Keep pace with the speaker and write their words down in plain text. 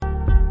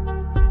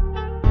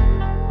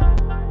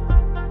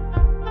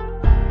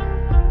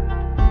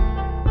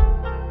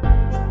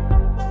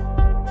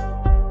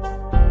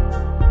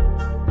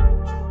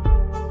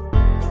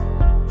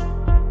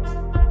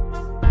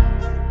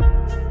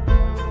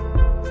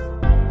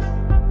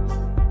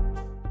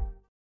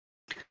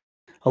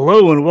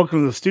Hello and welcome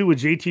to the Stew with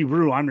JT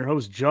Brew. I'm your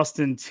host,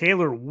 Justin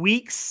Taylor.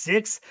 Week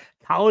 6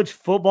 college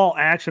football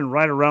action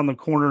right around the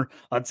corner.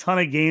 A ton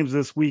of games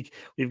this week.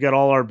 We've got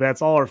all our bets,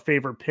 all our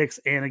favorite picks,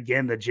 and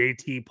again, the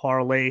JT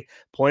Parlay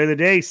play of the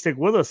day. Stick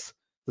with us.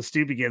 The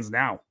Stew begins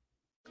now.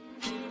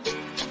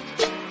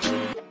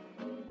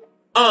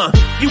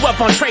 You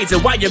up on trades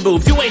and why you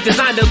move, you ain't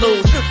designed to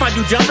lose. Find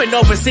you jumping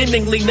over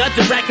seemingly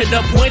nothing, racking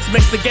up points,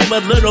 makes the game a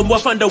little more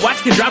fun to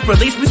watch. Can drop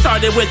release, we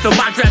started with the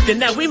mock draft and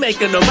now we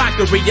making a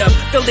mockery of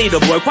the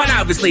leaderboard. Quite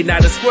obviously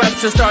not a scrub,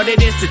 so start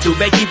an institute,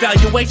 make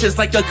evaluations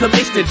like a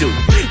commissioner do.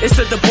 It's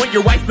to the point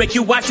your wife make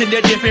you watch in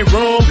a different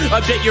room.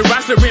 Update your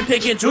roster and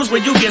pick and choose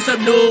when you get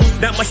some news.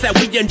 Not much that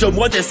we enjoy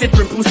more than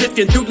sipping brew,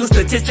 sifting through new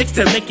statistics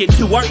to make it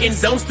to our end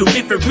zones through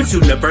different routes.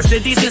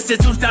 Universities,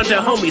 institutes, down to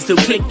homies who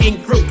click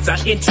in groups.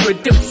 I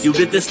introduce you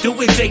to the Stew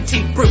with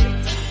JT Brew.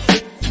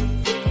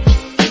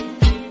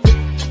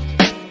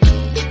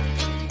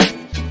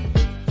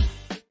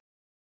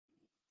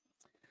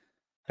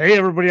 Hey,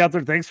 everybody out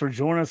there. Thanks for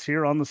joining us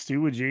here on the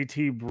Stew with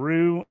JT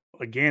Brew.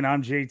 Again,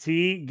 I'm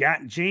JT.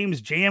 Got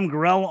James Jahm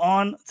Gorrell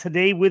on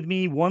today with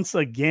me once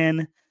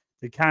again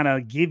to kind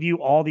of give you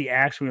all the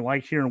action we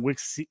like here in week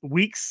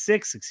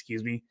 6.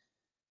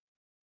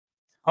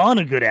 Ton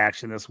of good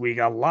action this week.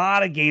 A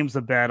lot of games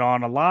to bet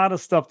on. A lot of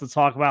stuff to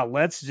talk about.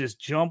 Let's just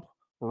jump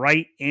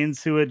right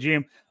into it,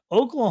 Jim.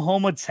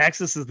 Oklahoma,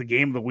 Texas is the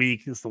game of the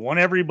week. It's the one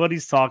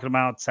everybody's talking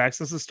about.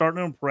 Texas is starting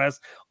to impress.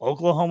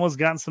 Oklahoma's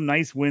gotten some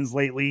nice wins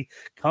lately.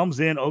 Comes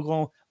in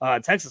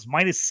Texas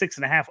minus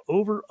 6.5,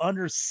 over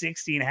under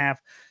 60.5.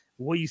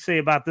 What do you say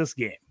about this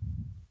game?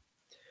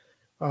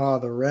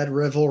 The Red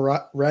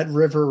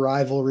River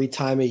rivalry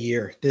time of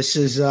year. This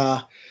is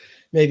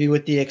maybe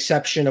with the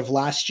exception of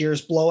last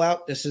year's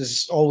blowout, this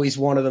is always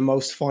one of the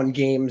most fun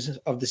games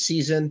of the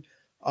season.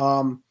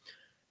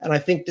 And I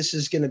think this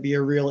is going to be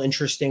a real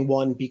interesting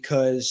one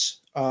because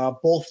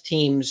both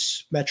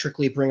teams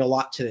metrically bring a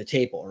lot to the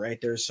table,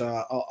 right? There's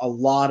a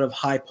lot of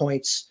high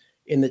points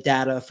in the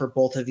data for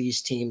both of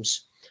these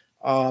teams.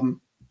 I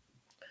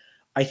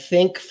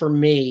think for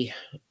me,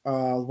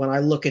 when I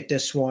look at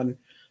this one,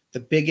 the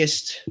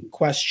biggest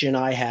question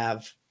I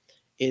have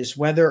is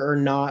whether or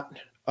not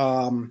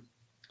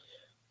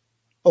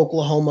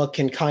Oklahoma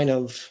can kind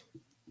of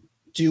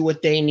do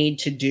what they need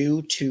to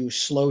do to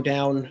slow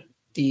down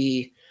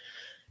the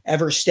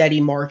ever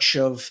steady march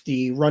of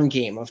the run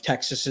game of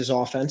Texas's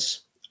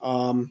offense.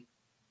 I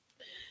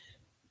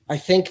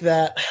think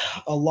that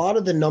a lot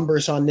of the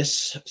numbers on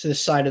this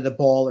side of the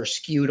ball are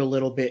skewed a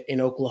little bit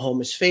in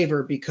Oklahoma's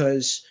favor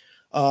because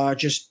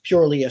just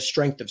purely a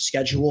strength of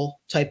schedule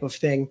type of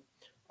thing.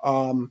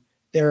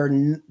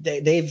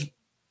 They've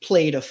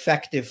played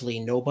effectively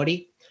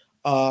nobody,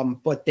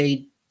 but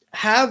they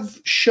have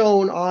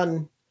shown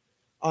on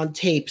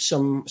tape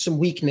some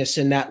weakness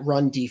in that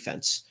run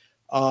defense.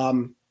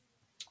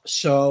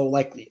 So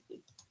like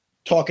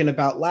talking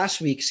about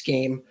last week's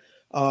game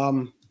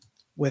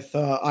with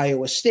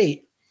Iowa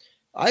State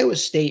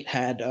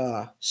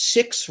had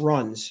 6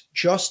 runs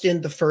just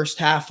in the first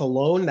half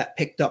alone that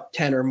picked up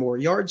 10 or more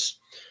yards.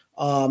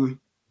 When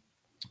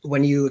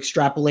you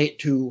extrapolate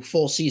to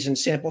full season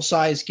sample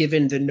size,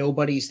 given the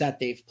nobodies that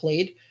they've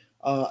played,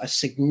 a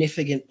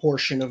significant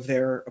portion of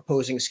their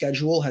opposing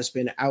schedule has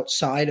been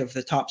outside of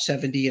the top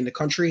 70 in the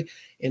country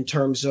in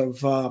terms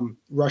of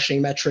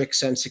rushing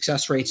metrics and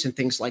success rates and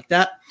things like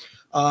that.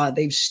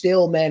 They've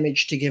still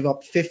managed to give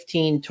up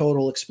 15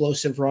 total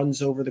explosive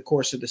runs over the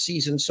course of the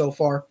season so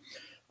far.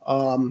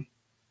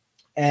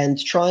 And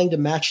trying to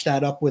match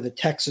that up with a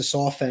Texas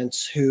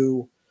offense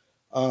who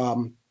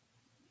can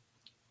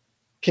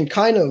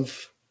kind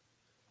of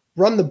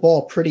run the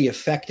ball pretty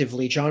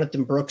effectively.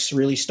 Jonathan Brooks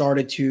really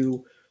started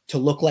to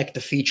look like the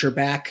feature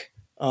back,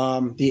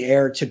 the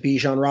heir to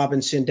Bijan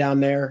Robinson down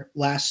there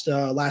last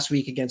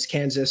week against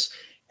Kansas.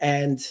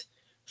 And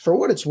for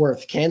what it's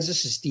worth,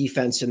 Kansas's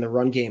defense in the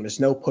run game is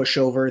no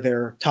pushover.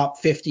 They're top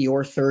 50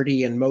 or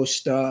 30 in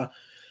most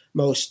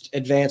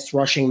advanced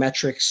rushing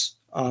metrics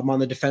on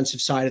the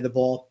defensive side of the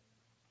ball.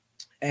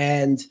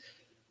 And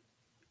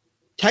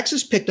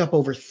Texas picked up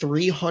over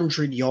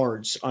 300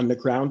 yards on the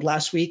ground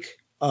last week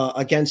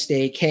against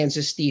a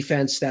Kansas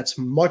defense that's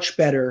much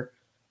better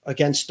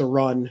against the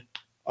run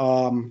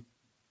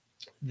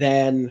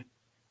than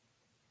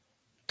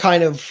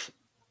kind of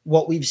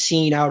what we've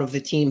seen out of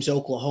the teams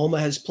Oklahoma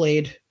has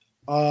played.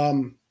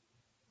 And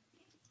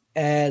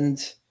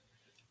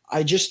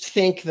I just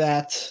think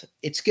that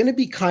it's going to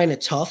be kind of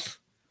tough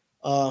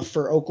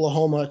for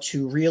Oklahoma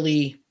to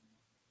really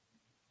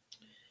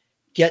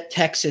get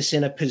Texas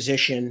in a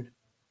position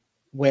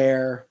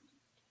where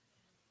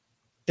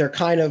they're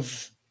kind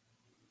of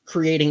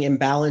creating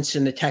imbalance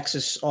in the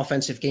Texas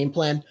offensive game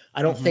plan.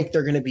 I don't think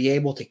they're going to be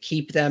able to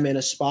keep them in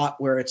a spot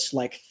where it's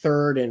like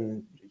third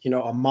and,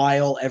 a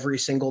mile every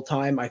single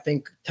time. I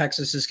think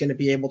Texas is going to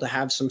be able to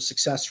have some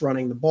success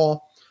running the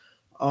ball.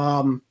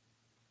 But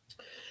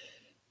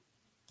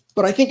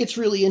I think it's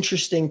really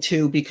interesting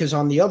too, because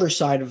on the other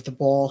side of the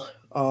ball,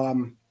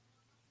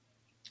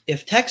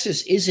 if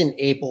Texas isn't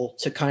able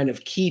to kind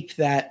of keep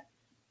that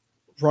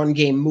run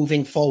game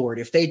moving forward.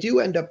 If they do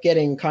end up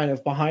getting kind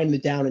of behind the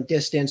down and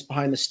distance,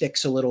 behind the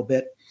sticks a little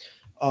bit,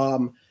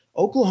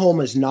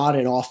 Oklahoma is not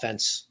an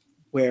offense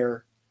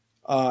where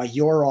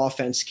your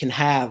offense can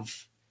have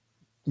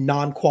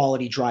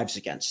non-quality drives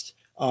against.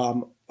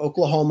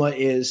 Oklahoma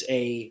is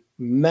a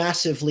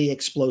massively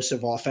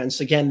explosive offense.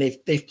 Again,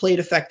 they've played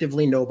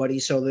effectively nobody,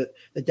 so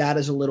the data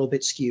is a little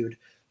bit skewed.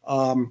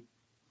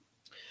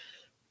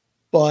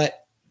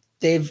 But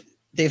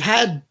they've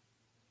had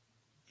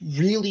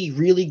really,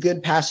 really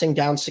good passing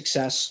down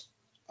success.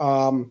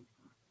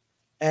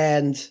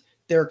 And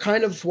they're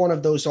kind of one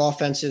of those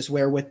offenses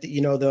where with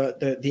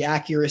the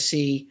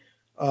accuracy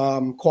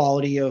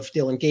quality of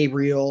Dylan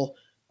Gabriel,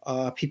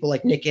 people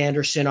like Nick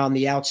Anderson on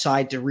the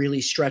outside to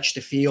really stretch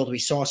the field. We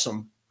saw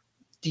some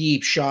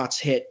deep shots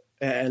hit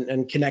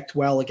and connect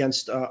well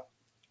against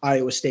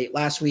Iowa State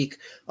last week.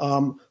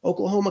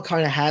 Oklahoma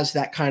kind of has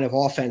that kind of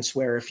offense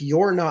where if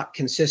you're not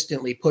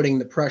consistently putting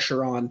the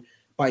pressure on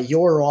by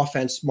your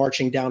offense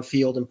marching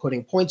downfield and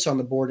putting points on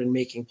the board and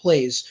making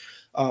plays,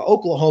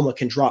 Oklahoma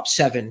can drop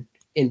 7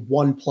 in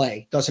one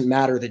play. Doesn't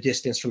matter the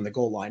distance from the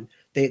goal line.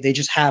 They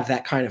just have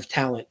that kind of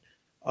talent.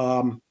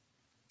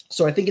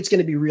 So I think it's going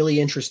to be really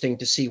interesting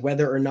to see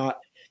whether or not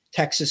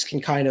Texas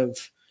can kind of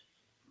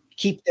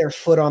keep their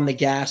foot on the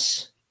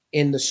gas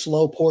in the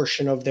slow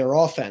portion of their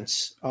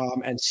offense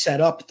and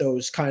set up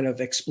those kind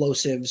of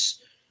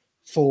explosives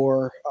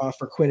for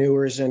Quinn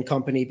Ewers and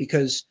company,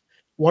 because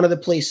one of the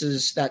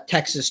places that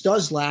Texas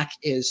does lack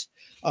is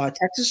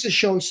Texas has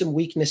shown some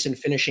weakness in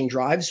finishing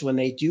drives. When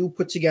they do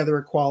put together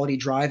a quality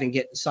drive and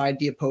get inside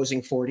the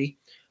opposing 40,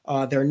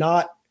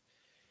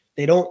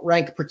 they don't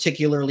rank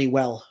particularly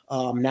well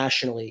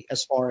nationally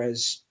as far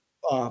as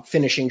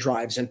finishing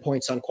drives and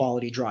points on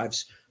quality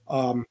drives.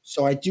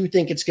 So I do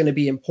think it's going to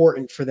be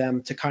important for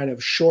them to kind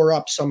of shore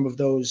up some of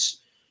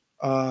those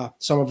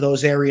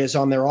areas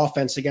on their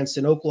offense against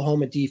an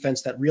Oklahoma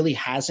defense that really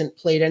hasn't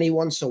played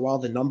anyone. So while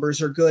the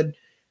numbers are good,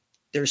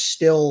 there's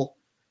still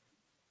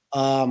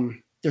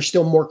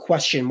more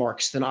question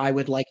marks than I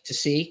would like to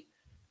see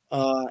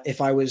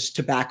if I was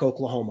to back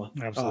Oklahoma.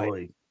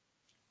 Absolutely.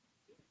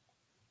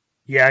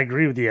 Yeah, I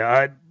agree with you.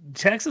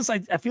 Texas, I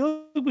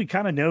feel like we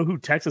kind of know who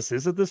Texas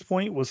is at this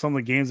point with some of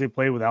the games they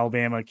played with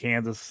Alabama,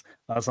 Kansas,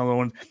 some of the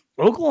ones.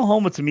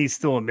 Oklahoma, to me, is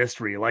still a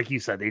mystery. Like you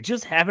said, they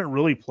just haven't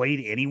really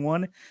played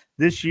anyone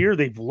this year.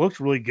 They've looked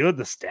really good.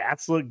 The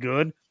stats look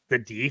good. The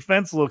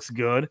defense looks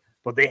good,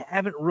 but they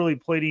haven't really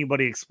played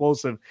anybody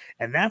explosive.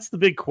 And that's the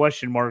big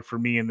question mark for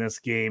me in this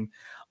game.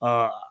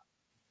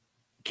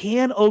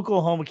 Can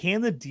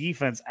the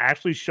defense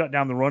actually shut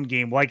down the run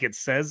game like it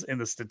says in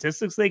the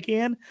statistics they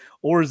can?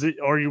 Or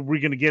are we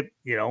going to get,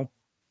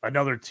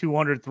 another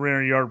 200,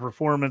 300 yard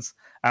performance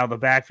out of the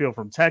backfield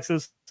from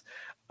Texas?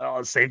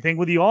 Same thing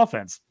with the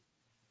offense.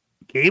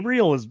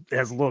 Gabriel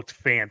has looked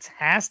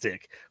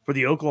fantastic for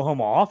the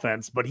Oklahoma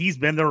offense, but he's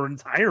been their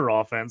entire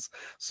offense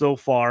so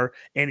far.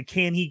 And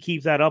can he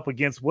keep that up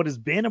against what has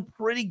been a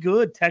pretty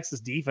good Texas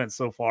defense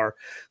so far?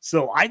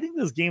 So I think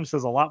this game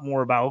says a lot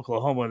more about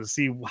Oklahoma to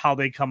see how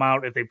they come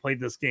out if they played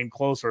this game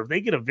closer. If they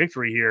get a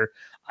victory here,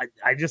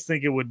 I just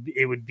think it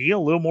would be a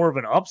little more of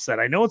an upset.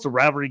 I know it's a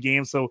rivalry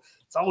game, so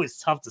it's always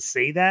tough to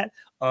say that.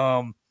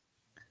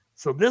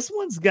 So this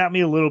one's got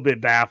me a little bit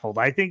baffled.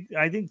 I think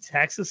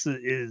Texas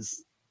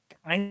is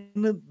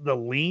kind of the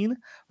lean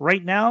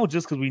right now,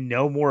 just because we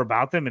know more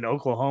about them, and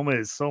Oklahoma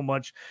is so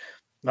much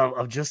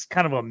of just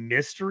kind of a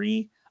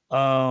mystery.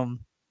 But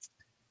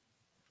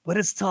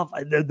it's tough.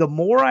 The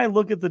more I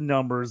look at the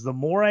numbers, the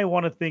more I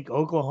want to think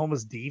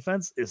Oklahoma's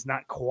defense is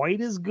not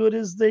quite as good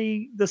as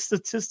the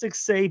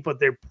statistics say, but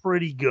they're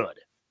pretty good.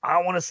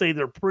 I want to say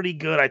they're pretty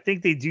good. I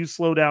think they do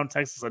slow down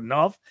Texas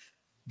enough.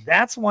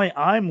 That's why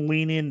I'm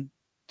leaning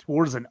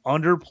towards an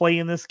underplay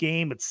in this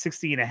game. It's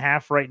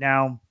 60.5 right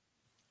now.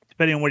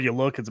 Depending on where you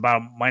look, it's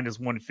about minus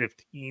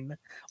 115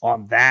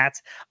 on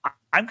that.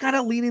 I'm kind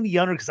of leaning the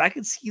under because I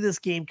could see this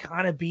game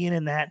kind of being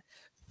in that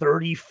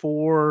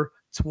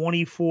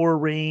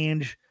 34-24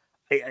 range.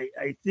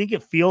 I think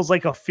it feels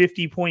like a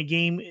 50-point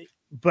game,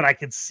 but I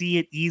could see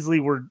it easily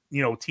where,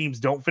 teams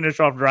don't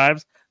finish off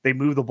drives. They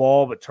move the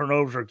ball, but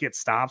turnovers or get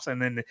stops, and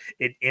then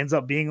it ends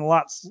up being a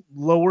lot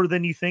lower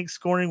than you think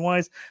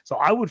scoring-wise. So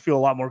I would feel a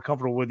lot more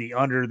comfortable with the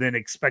under than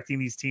expecting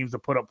these teams to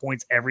put up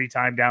points every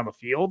time down the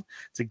field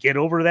to get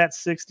over that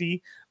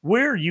 60.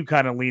 Where are you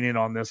kind of leaning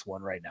on this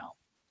one right now?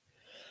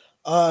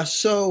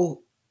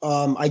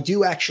 I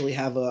do actually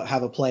have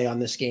a play on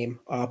this game,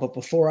 but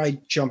before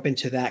I jump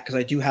into that, because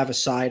I do have a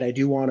side, I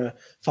do want to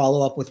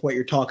follow up with what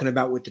you're talking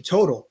about with the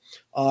total,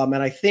 and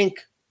I think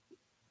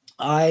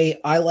I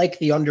like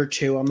the under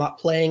too. I'm not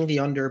playing the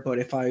under, but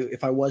if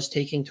I was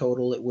taking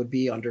total, it would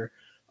be under,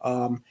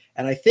 and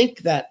I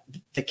think that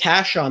the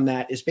cash on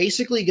that is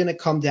basically going to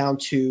come down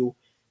to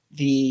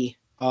the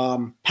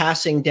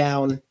passing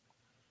down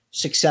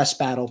success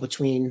battle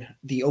between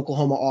the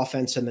Oklahoma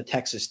offense and the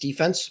Texas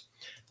defense.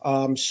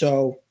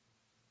 So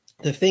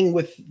the thing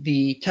with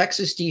the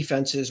Texas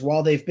defense is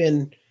while they've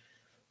been,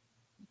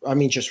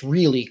 just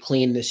really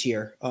clean this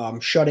year,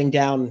 shutting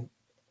down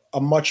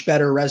a much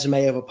better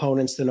resume of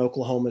opponents than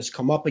Oklahoma's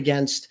come up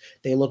against.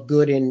 They look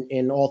good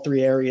in all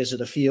three areas of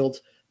the field.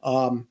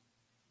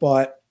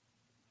 But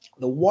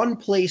the one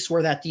place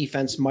where that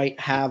defense might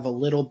have a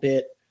little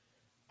bit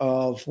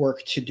of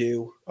work to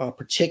do,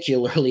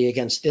 particularly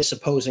against this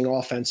opposing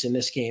offense in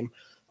this game,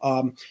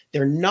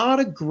 they're not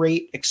a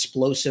great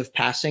explosive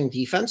passing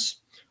defense.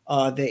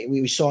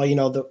 We saw,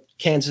 the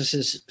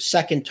Kansas's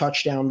second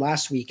touchdown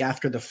last week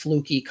after the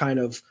fluky kind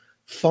of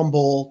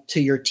fumble to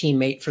your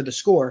teammate for the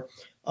score.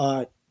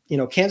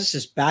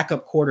 Kansas's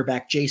backup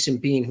quarterback, Jason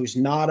Bean, who's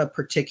not a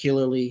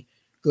particularly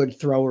good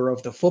thrower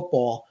of the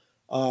football,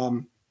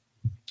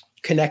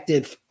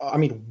 connected,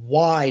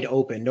 wide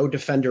open, no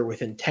defender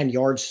within 10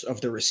 yards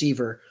of the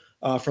receiver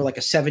for like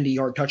a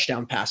 70-yard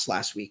touchdown pass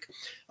last week.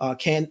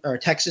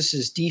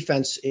 Texas's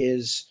defense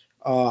is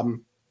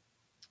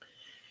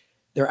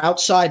they're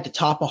outside the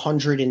top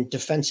 100 in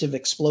defensive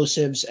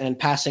explosives and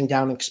passing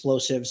down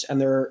explosives, and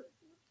they're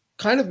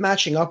kind of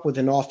matching up with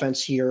an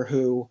offense here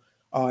who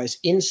is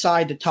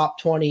inside the top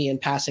 20 in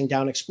passing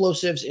down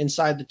explosives,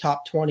 inside the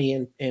top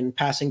 20 in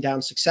passing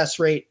down success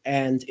rate,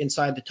 and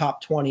inside the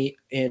top 20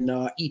 in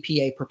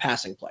EPA per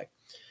passing play.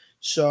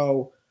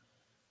 So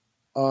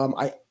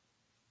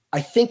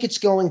I think it's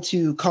going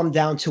to come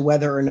down to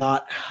whether or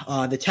not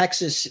the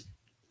Texas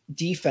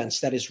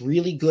defense that is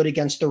really good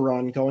against the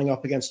run going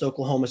up against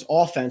Oklahoma's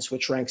offense,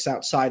 which ranks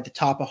outside the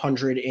top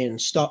 100 in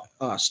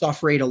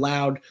stuff rate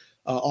allowed,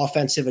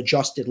 offensive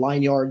adjusted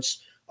line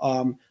yards.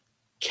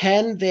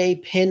 Can they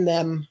pin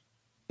them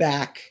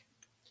back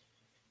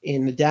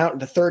in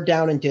the third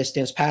down and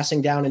distance,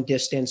 passing down and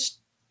distance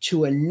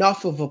to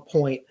enough of a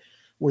point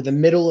where the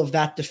middle of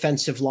that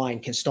defensive line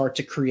can start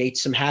to create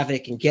some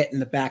havoc and get in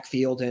the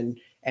backfield and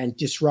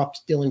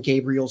disrupt Dylan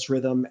Gabriel's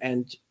rhythm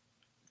and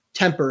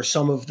temper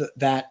some of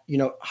that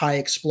high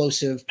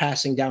explosive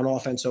passing down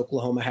offense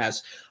Oklahoma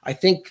has? I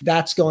think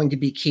that's going to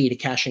be key to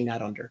cashing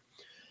that under.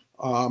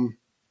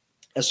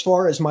 As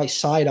far as my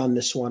side on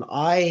this one,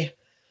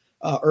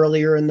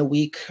 earlier in the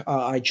week,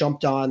 I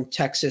jumped on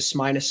Texas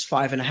minus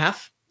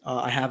 5.5.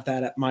 I have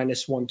that at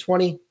minus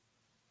 120.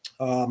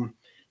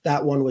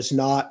 That one was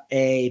not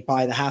a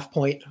by the half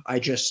point. I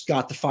just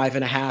got the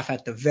 5.5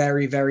 at the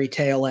very, very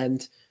tail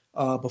end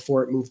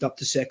before it moved up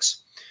to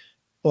 6.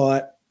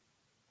 But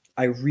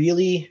I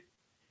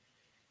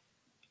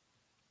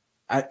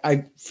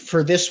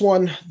for this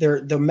one,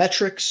 the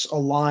metrics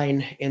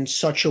align in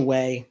such a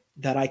way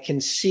that I can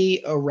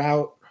see a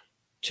route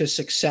to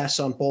success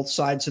on both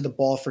sides of the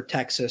ball for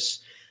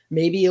Texas.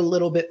 Maybe a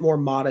little bit more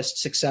modest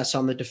success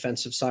on the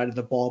defensive side of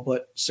the ball,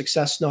 but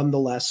success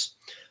nonetheless.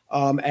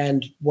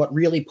 And what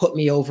really put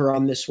me over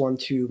on this one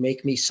to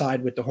make me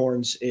side with the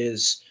Horns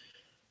is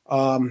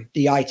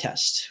the eye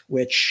test,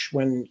 which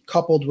when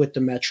coupled with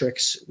the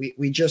metrics,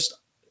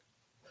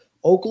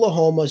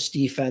 Oklahoma's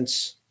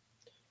defense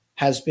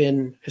has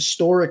been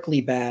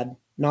historically bad,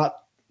 not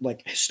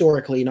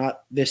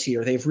this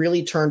year. They've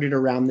really turned it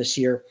around this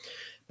year,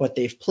 but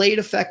they've played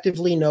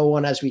effectively no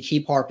one, as we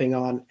keep harping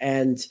on.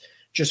 And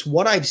just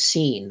what I've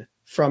seen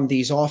from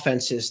these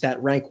offenses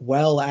that rank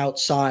well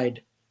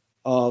outside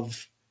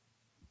of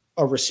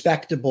a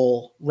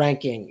respectable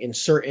ranking in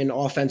certain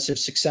offensive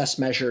success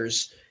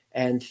measures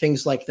and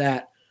things like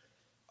that.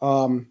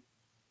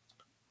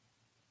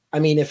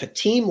 If a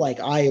team like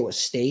Iowa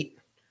State,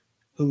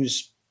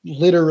 who's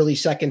literally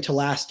second to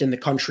last in the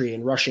country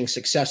in rushing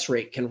success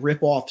rate, can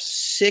rip off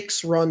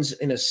 6 runs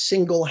in a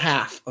single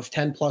half of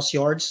 10 plus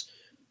yards,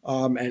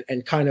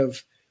 and kind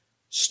of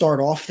start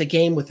off the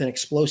game with an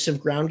explosive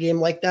ground game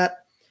like that,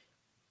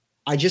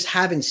 I just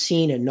haven't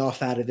seen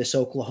enough out of this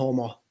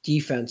Oklahoma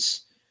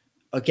defense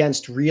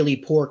against really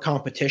poor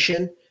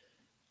competition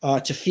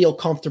to feel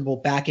comfortable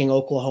backing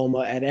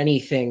Oklahoma at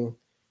anything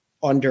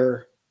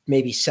under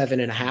maybe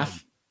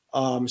 7.5.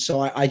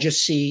 So I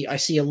see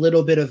a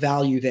little bit of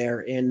value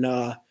there in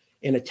a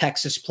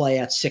Texas play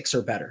at 6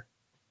 or better.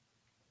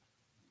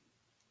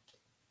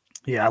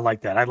 Yeah, I like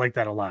that. I like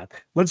that a lot.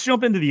 Let's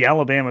jump into the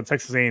Alabama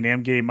Texas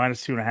A&M game,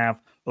 minus 2.5,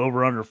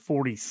 over under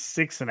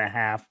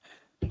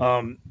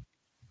 46.5.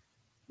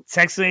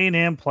 Texas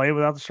A&M play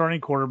without the starting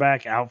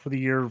quarterback, out for the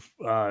year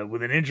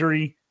with an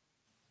injury.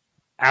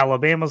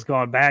 Alabama's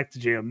gone back to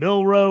Jalen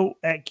Milroe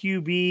at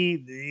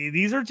QB.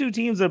 These are two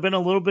teams that have been a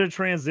little bit of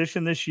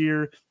transition this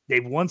year.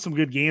 They've won some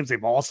good games.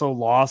 They've also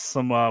lost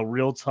some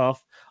real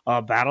tough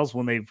battles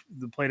when they've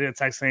played at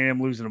Texas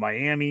A&M, losing to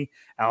Miami.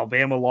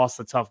 Alabama lost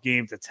a tough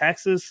game to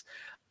Texas.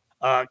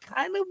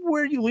 Kind of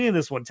where you lean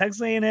this one.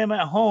 Texas A&M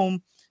at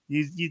home,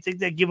 you think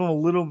that give them a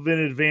little bit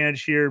of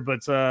advantage here,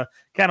 but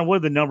kind of what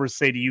do the numbers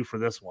say to you for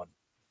this one?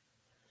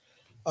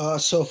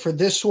 So for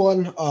this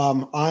one,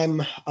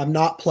 I'm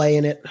not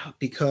playing it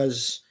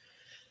because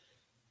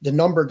the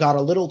number got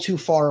a little too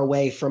far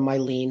away from my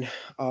lean.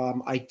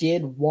 I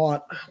did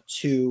want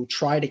to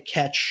try to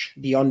catch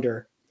the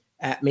under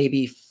at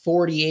maybe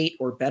 48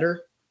 or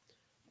better,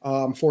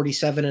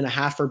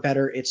 47.5 or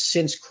better. It's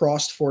since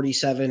crossed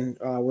 47.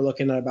 We're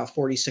looking at about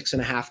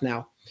 46.5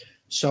 now.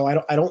 So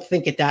I don't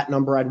think at that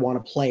number I'd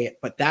want to play it,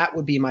 but that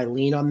would be my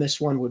lean on this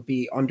one, would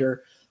be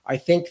under. I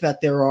think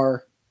that there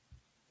are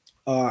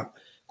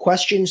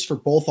questions for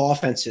both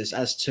offenses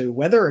as to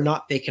whether or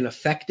not they can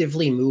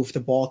effectively move the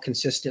ball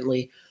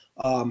consistently.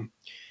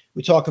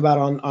 We talk about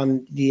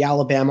on the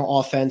Alabama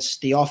offense,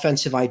 the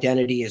offensive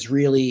identity is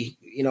really,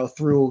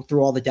 through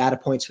all the data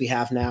points we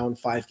have now in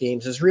 5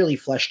 games, has really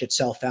fleshed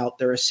itself out.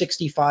 They're a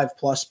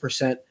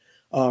 65+%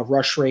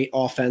 rush rate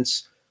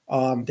offense.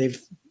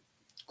 They've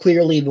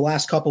clearly the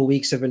last couple of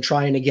weeks have been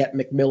trying to get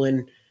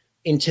McMillan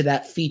into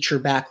that feature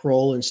back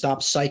role and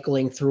stop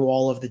cycling through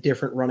all of the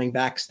different running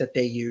backs that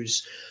they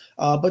use.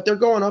 But they're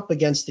going up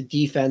against the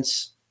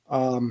defense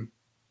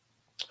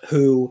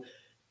who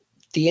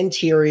the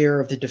interior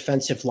of the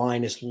defensive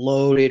line is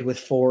loaded with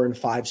 4 and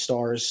 5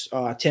 stars.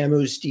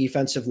 Tamu's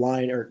defensive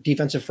line, or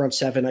defensive front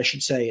 7, I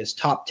should say, is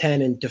top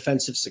 10 in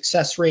defensive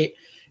success rate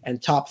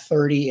and top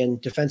 30 in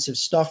defensive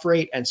stuff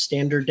rate and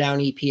standard down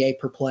EPA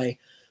per play.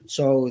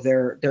 So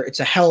it's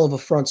a hell of a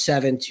front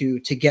 7 to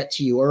get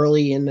to you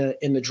early in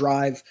the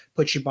drive,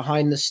 put you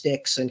behind the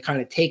sticks, and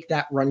kind of take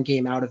that run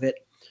game out of it.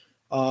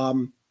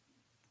 And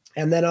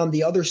then on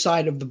the other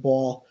side of the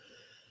ball,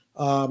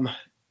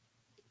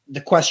 the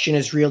question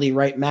is really,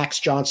 right, Max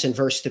Johnson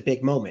versus the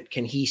big moment.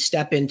 Can he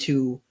step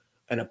into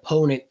an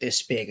opponent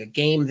this big, a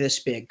game this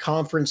big,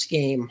 conference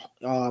game,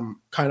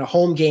 kind of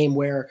home game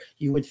where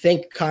you would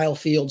think Kyle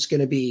Fields going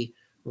to be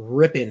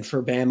ripping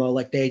for Bama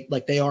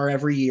like they are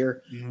every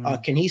year?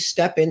 Mm-hmm. Can he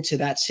step into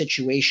that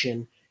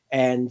situation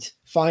and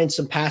find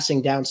some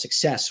passing down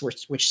success,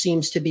 which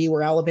seems to be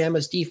where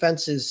Alabama's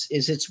defense is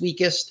its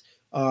weakest?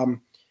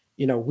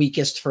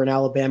 Weakest for an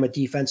Alabama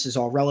defense is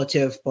all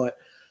relative, but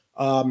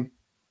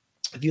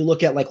if you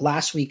look at like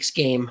last week's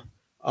game,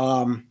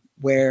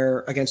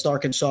 where against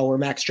Arkansas, where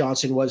Max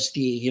Johnson was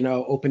the,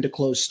 open to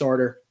close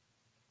starter,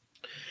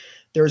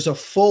 there's a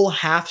full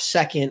half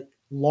second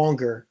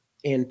longer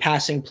in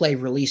passing play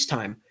release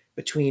time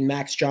between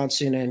Max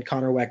Johnson and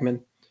Connor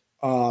Wegman,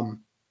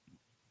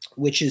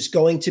 which is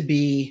going to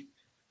be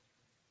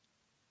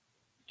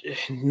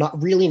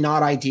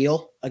not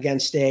ideal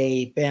against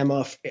a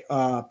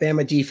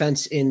Bama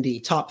defense in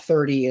the top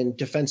 30 in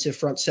defensive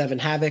front 7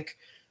 havoc.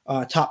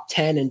 Top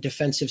 10 in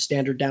defensive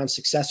standard down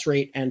success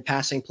rate and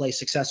passing play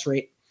success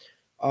rate.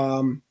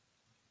 And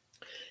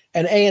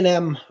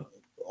A&M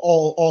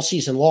all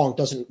season long,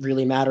 doesn't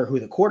really matter who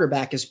the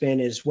quarterback has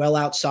been, is well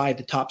outside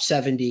the top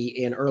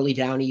 70 in early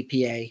down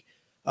EPA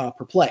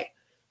per play.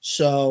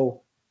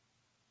 So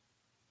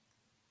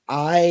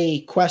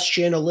I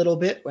question a little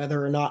bit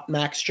whether or not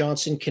Max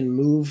Johnson can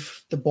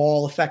move the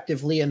ball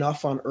effectively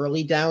enough on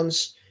early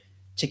downs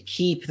to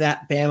keep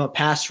that Bama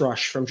pass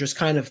rush from just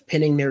kind of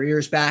pinning their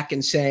ears back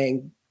and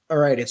saying, all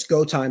right, it's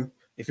go time.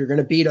 If you're going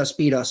to beat us,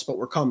 but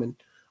we're coming.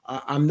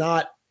 I'm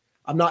not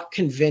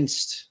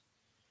convinced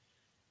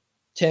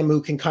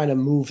Tamu can kind of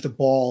move the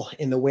ball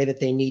in the way that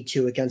they need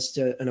to against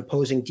an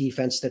opposing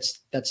defense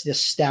that's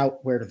this stout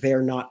where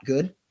they're not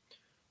good.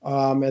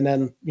 And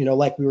then,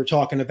 like we were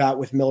talking about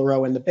with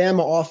Milroe and the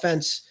Bama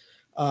offense,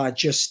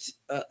 just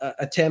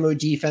a Tamu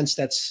defense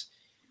that's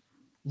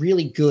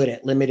really good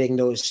at limiting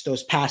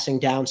those passing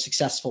down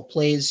successful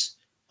plays.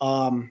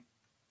 I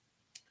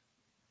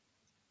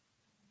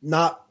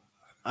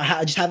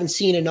just haven't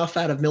seen enough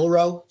out of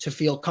Milroe to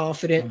feel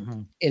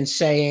confident in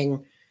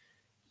saying,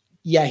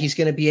 yeah, he's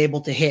going to be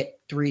able to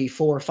hit 3,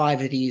 4,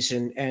 5 of these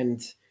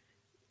and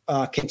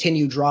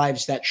continue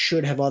drives that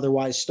should have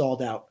otherwise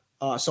stalled out.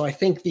 So I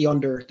think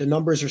the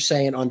numbers are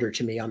saying under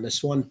to me on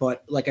this one,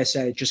 but like I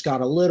said, it just got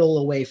a little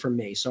away from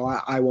me, so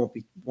I won't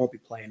be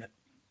playing it.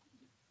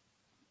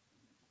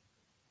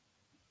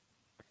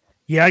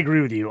 Yeah, I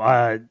agree with you.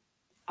 I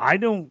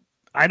don't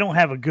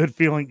have a good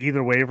feeling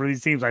either way for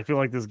these teams. I feel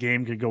like this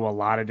game could go a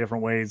lot of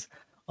different ways.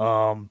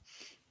 I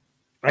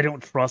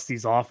don't trust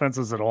these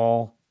offenses at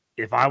all.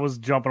 If I was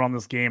jumping on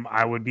this game,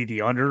 I would be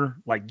the under.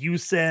 Like you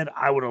said,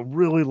 I would have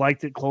really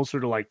liked it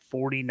closer to like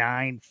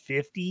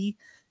 49-50.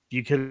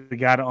 You could have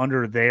got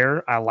under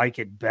there. I like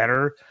it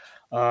better.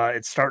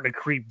 It's starting to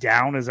creep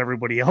down as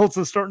everybody else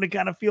is starting to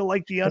kind of feel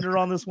like the under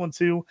on this one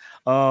too.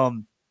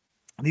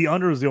 The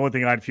under is the only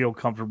thing I'd feel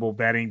comfortable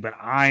betting, but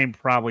I'm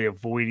probably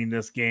avoiding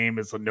this game.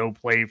 It's a no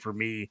play for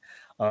me.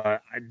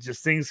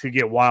 Just things could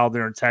get wild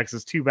there in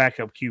Texas. 2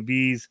 backup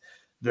QBs.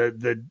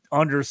 The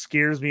under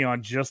scares me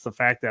on just the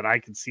fact that I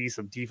can see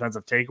some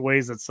defensive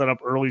takeaways that set up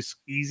early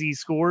easy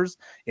scores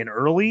in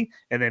early,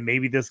 and then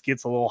maybe this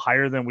gets a little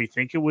higher than we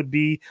think it would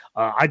be.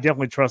 I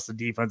definitely trust the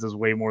defenses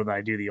way more than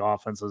I do the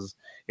offenses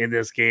in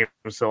this game.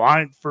 So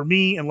for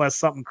me, unless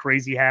something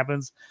crazy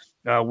happens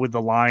with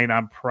the line,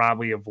 I'm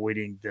probably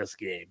avoiding this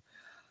game.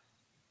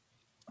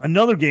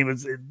 Another game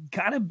has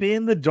kind of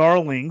been the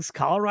darlings,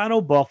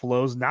 Colorado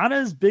Buffaloes. Not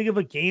as big of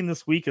a game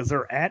this week as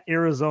they're at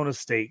Arizona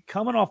State,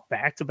 coming off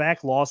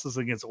back-to-back losses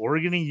against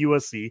Oregon and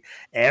USC.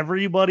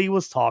 Everybody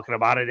was talking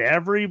about it.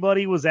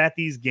 Everybody was at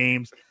these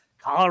games.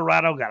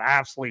 Colorado got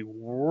absolutely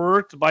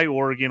worked by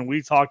Oregon.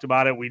 We talked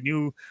about it.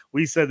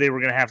 We said they were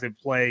going to have to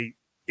play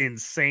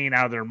insane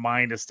out of their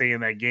mind to stay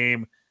in that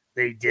game.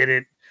 They did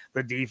it.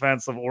 The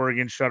defense of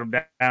Oregon shut them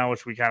down,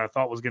 which we kind of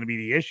thought was going to be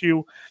the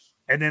issue.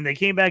 And then they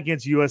came back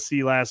against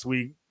USC last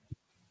week,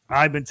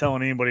 I've been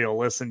telling anybody to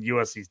listen,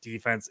 USC's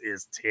defense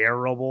is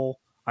terrible.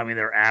 I mean,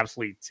 they're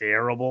absolutely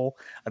terrible.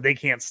 They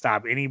can't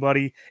stop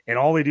anybody, and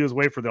all they do is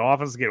wait for the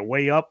offense to get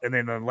way up, and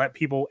then let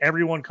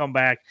everyone come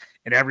back,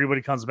 and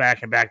everybody comes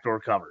back and backdoor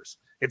covers.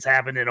 It's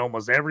happened in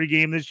almost every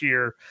game this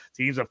year.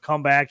 Teams have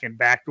come back and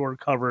backdoor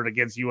covered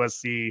against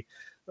USC.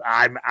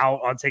 I'm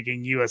out on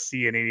taking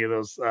USC in any of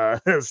those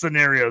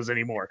scenarios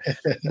anymore.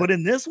 But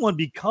in this one,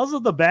 because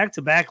of the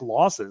back-to-back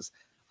losses,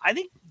 I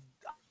think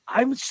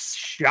I'm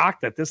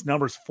shocked that this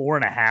number's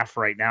 4.5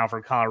 right now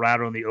for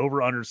Colorado, and the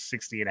over-under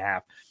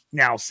 60.5.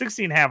 Now,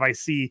 60.5, I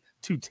see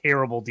two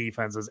terrible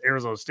defenses.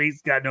 Arizona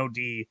State's got no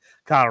D.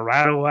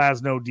 Colorado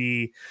has no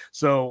D.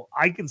 So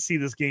I can see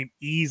this game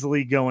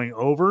easily going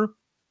over.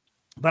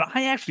 But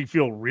I actually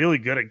feel really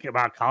good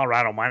about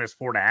Colorado minus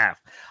 4.5.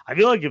 I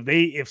feel like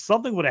if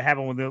something would have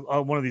happened with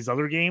one of these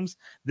other games,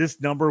 this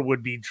number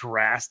would be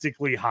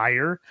drastically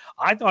higher.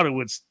 I thought it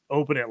would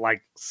open at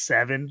like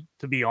 7,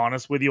 to be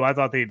honest with you. I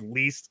thought they'd at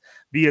least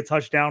be a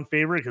touchdown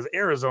favorite because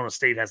Arizona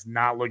State has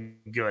not looked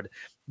good.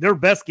 Their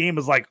best game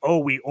is like, oh,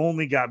 we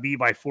only got beat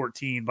by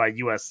 14 by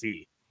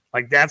USC.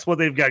 Like, that's what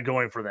they've got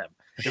going for them.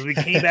 Because we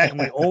came back and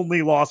we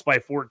only lost by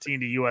 14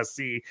 to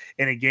USC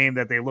in a game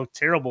that they looked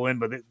terrible in,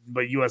 but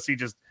USC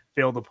just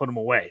failed to put them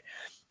away.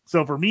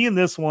 So for me in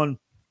this one,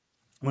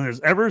 when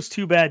there's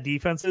two bad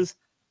defenses,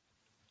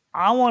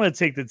 I want to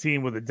take the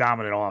team with a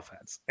dominant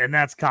offense, and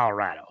that's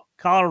Colorado.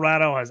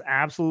 Colorado has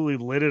absolutely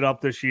lit it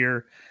up this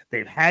year.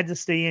 They've had to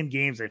stay in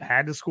games. They've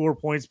had to score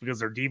points because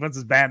their defense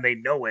is bad and they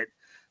know it.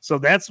 So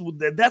that's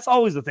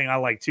always the thing I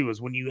like too,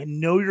 is when you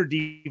know your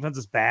defense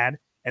is bad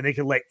and they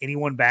can let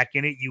anyone back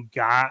in it, you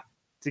got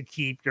to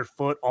keep your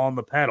foot on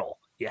the pedal.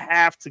 You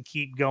have to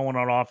keep going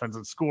on offense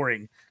and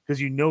scoring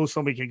because you know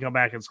somebody can come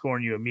back and score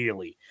on you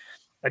immediately.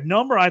 A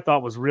number I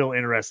thought was real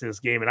interesting in this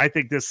game, and I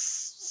think this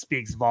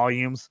speaks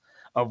volumes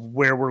of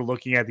where we're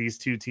looking at these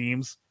two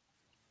teams.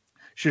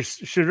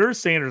 Shedeur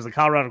Sanders, the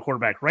Colorado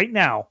quarterback, right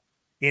now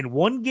in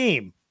one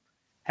game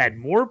had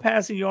more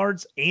passing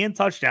yards and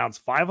touchdowns,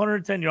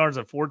 510 yards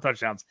and 4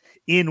 touchdowns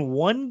in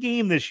one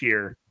game this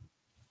year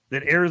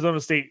than Arizona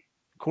State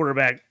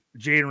quarterback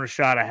Jaden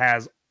Rashada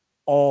has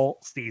all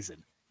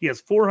season. He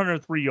has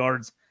 403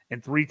 yards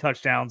and 3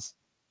 touchdowns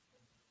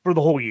for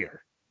the whole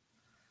year.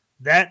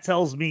 That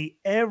tells me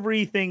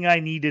everything I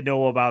need to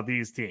know about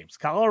these teams.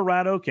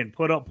 Colorado can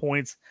put up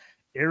points.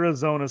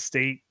 Arizona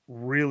State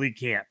really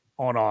can't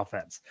on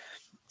offense.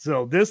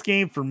 So this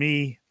game for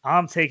me,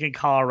 I'm taking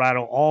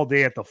Colorado all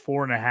day at the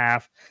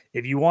 4.5.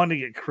 If you want to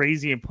get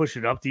crazy and push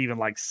it up to even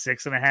like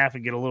 6.5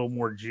 and get a little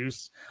more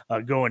juice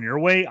going your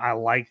way, I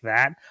like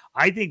that.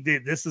 I think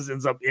that this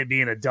ends up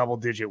being a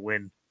double-digit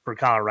win for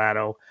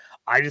Colorado.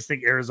 I just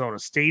think Arizona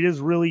State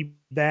is really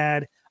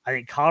bad. I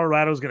think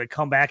Colorado is going to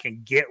come back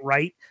and get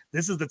right.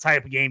 This is the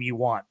type of game you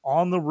want.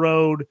 On the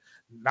road,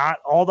 not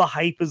all the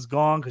hype is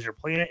gone because you're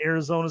playing at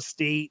Arizona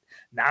State.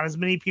 Not as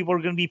many people are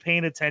going to be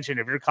paying attention.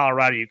 If you're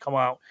Colorado, you come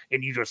out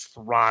and you just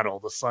throttle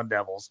the Sun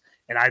Devils.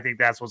 And I think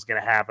that's what's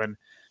going to happen.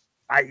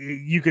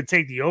 You could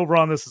take the over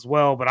on this as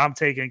well, but I'm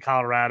taking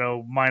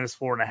Colorado minus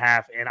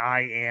 4.5, and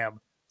I am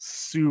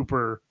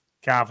super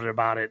confident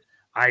about it.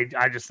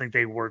 I just think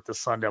they work the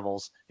Sun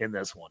Devils in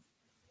this one.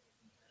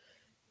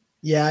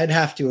 Yeah, I'd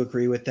have to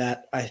agree with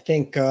that. I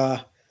think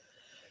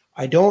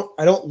I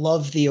don't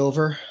love the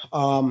over,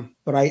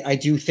 but I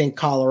do think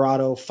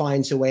Colorado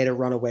finds a way to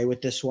run away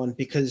with this one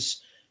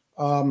because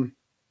I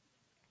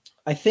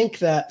think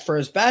that for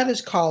as bad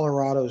as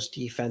Colorado's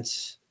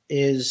defense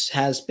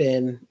has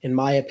been, in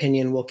my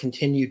opinion, will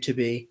continue to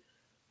be,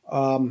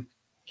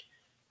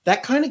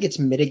 that kind of gets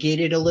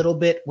mitigated a little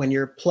bit when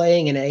you're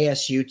playing an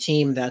ASU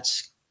team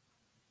that's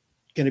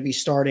going to be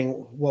starting,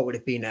 what would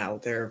it be now?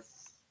 Their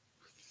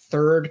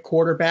third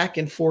quarterback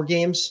in 4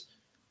 games.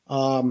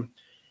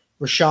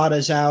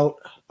 Rashada's out.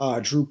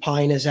 Drew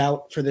Pine is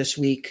out for this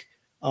week.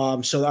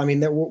 So, I mean,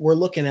 we're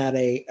looking at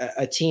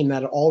a team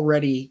that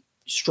already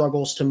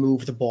struggles to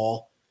move the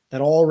ball,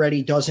 that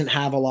already doesn't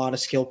have a lot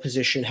of skill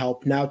position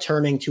help, now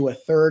turning to a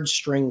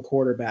third-string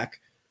quarterback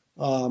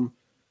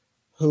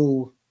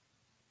who,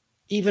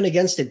 even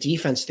against a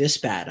defense this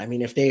bad, I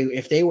mean, if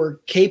they were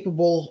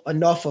capable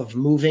enough of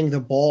moving the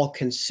ball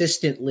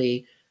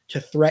consistently to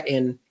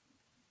threaten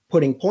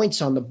putting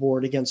points on the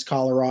board against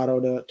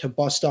Colorado to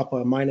bust up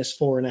a minus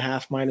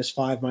 4.5,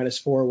 -5,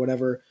 -4,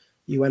 whatever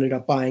you ended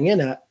up buying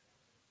in at,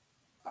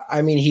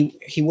 I mean,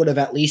 he would have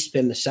at least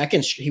been the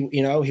second. He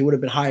would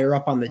have been higher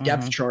up on the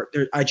depth chart.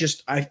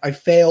 I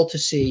fail to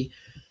see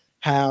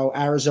how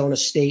Arizona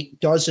State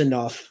does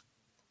enough,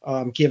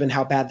 given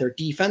how bad their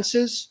defense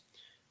is,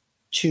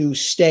 to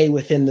stay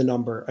within the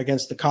number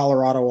against the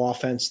Colorado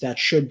offense that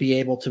should be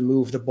able to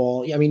move the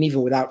ball. I mean,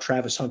 even without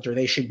Travis Hunter,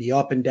 they should be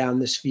up and down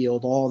this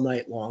field all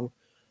night long.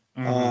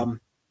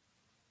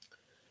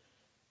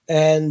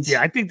 And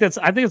yeah, I think that's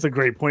a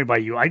great point by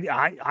you.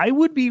 I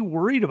would be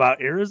worried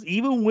about Arizona,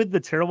 even with the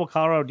terrible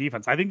Colorado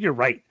defense. I think you're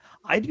right.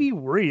 I'd be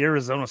worried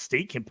Arizona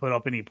State can put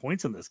up any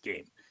points in this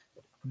game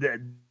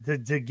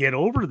to get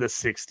over the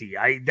 60.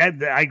 I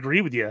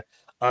agree with you.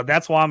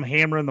 That's why I'm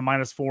hammering the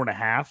minus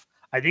 4.5.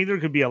 I think there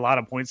could be a lot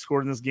of points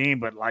scored in this game,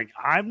 but like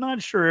I'm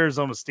not sure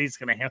Arizona State's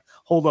going to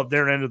hold up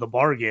their end of the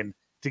bargain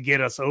to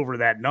get us over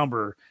that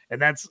number. And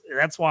that's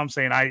why I'm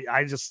saying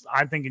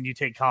I'm thinking you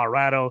take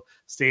Colorado,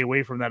 stay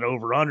away from that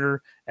over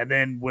under, and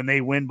then when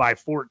they win by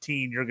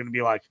 14, you're going to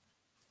be like,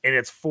 and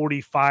it's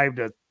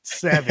 45-7.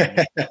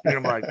 You're going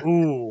to be like,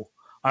 ooh,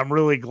 I'm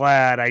really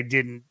glad I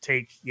didn't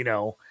take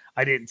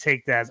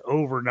that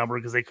over number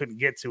because they couldn't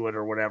get to it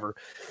or whatever.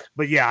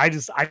 But yeah, I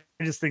just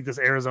think this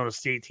Arizona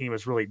State team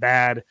is really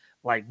bad.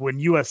 Like when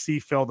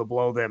USC failed to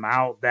blow them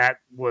out, that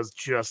was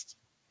just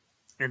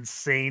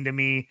insane to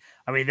me.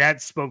 I mean,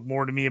 that spoke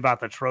more to me about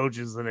the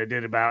Trojans than it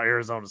did about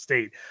Arizona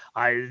State.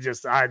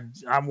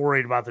 I'm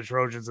worried about the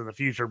Trojans in the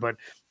future, but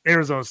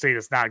Arizona State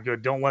is not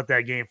good. Don't let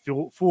that game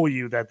fool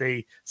you that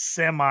they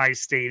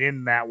semi-stayed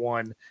in that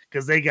one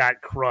because they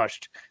got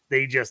crushed.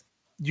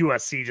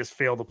 USC just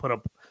failed to put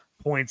up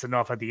points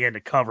enough at the end to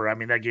cover. I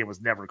mean, that game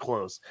was never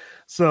close.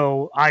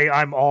 So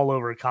I'm all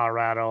over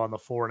Colorado on the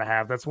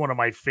 4.5. That's one of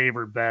my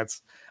favorite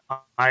bets.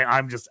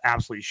 I'm just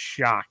absolutely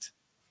shocked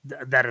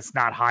that it's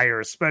not higher,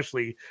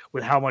 especially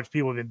with how much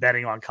people have been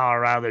betting on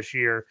Colorado this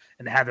year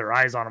and had their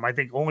eyes on them. I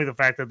think only the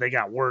fact that they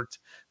got worked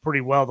pretty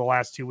well the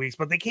last 2 weeks,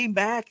 but they came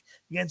back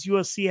against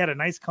USC, had a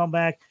nice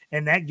comeback,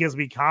 and that gives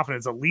me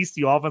confidence. At least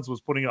the offense was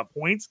putting up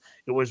points.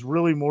 It was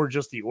really more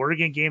just the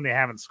Oregon game. They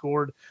haven't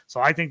scored. So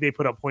I think they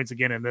put up points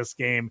again in this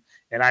game.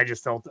 And I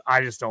just don't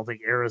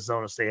think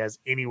Arizona State has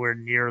anywhere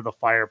near the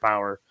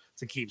firepower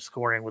to keep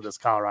scoring with this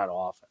Colorado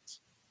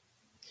offense.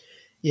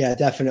 Yeah,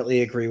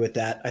 definitely agree with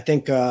that. I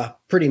think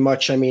pretty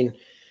much, I mean,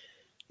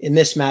 in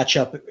this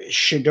matchup,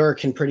 Shedeur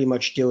can pretty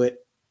much do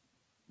it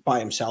by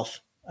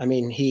himself. I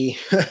mean, he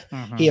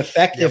he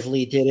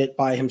effectively did it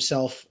by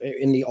himself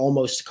in the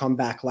almost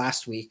comeback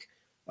last week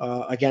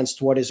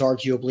against what is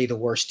arguably the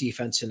worst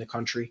defense in the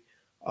country.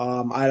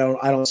 I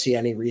don't see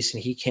any reason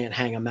he can't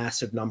hang a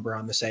massive number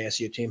on this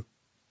ASU team.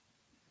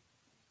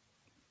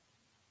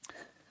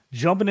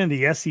 Jumping in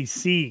the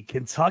SEC,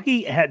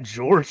 Kentucky at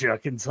Georgia.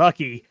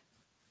 Kentucky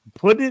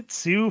put it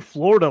to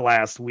Florida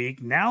last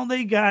week. Now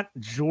they got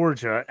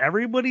Georgia.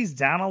 Everybody's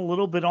down a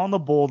little bit on the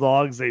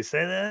Bulldogs. They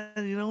say that,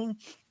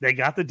 they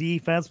got the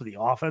defense, but the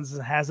offense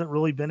hasn't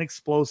really been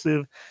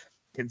explosive.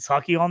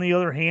 Kentucky, on the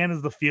other hand,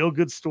 is the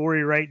feel-good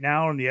story right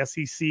now in the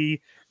SEC.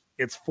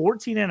 It's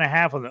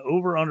 14.5 on the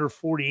over-under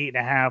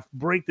 48.5.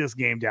 Break this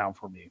game down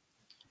for me.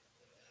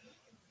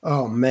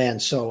 Oh,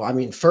 man. So, I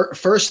mean,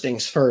 first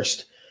things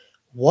first.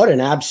 What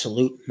an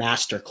absolute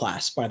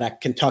masterclass by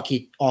that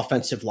Kentucky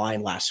offensive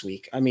line last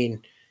week. I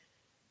mean,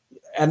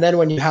 and then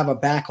when you have a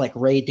back like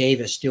Ray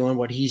Davis doing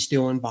what he's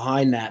doing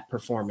behind that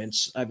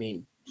performance, I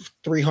mean,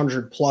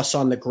 300 plus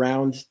on the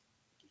ground,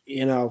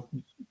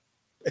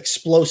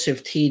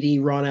 explosive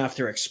TD run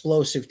after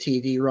explosive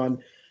TD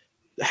run.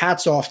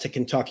 Hats off to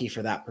Kentucky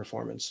for that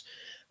performance.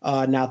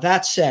 Now,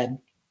 that said,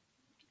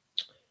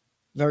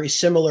 very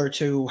similar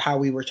to how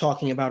we were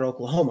talking about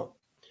Oklahoma.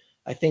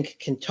 I think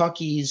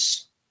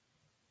Kentucky's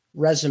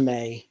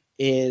resume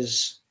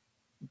is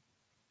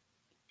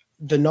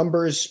the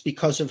numbers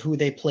because of who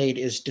they played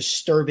is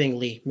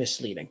disturbingly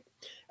misleading.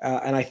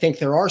 And I think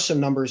there are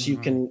some numbers you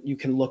can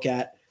look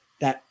at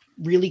that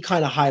really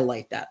kind of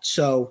highlight that.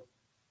 So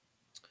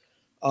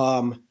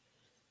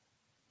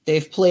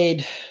they've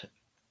played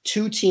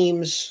two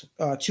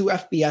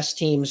FBS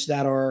teams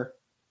that are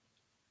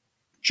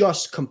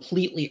just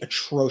completely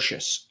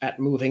atrocious at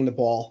moving the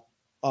ball.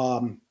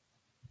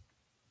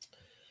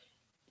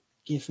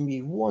 Give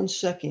me 1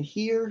 second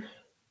here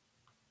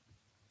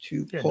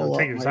to pull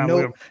up my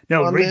note.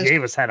 No, Ray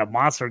Davis had a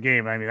monster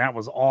game. I mean, that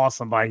was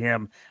awesome by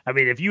him. I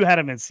mean, if you had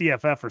him in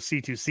CFF or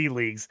C2C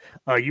leagues,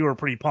 you were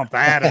pretty pumped.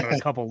 I had him in a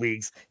couple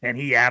leagues, and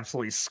he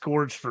absolutely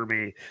scorched for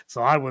me.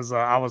 So I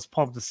was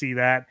pumped to see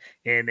that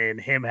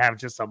and him have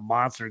just a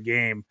monster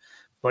game.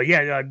 But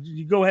yeah,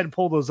 you go ahead and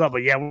pull those up.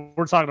 But yeah,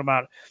 we're talking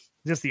about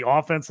just the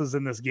offenses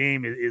in this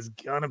game is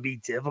gonna be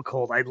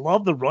difficult. I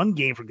love the run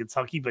game for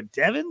Kentucky, but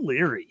Devin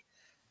Leary,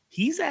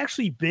 he's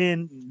actually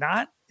been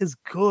not as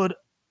good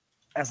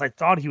as I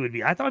thought he would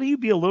be. I thought he'd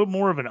be a little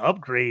more of an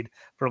upgrade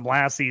from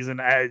last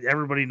season.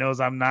 Everybody knows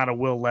I'm not a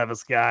Will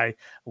Levis guy.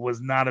 Was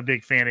not a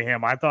big fan of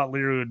him. I thought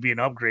Leary would be an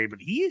upgrade, but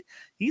he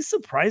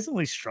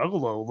surprisingly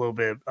struggled a little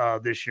bit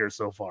this year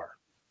so far.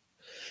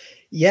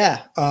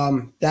 Yeah,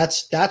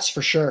 that's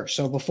for sure.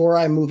 So before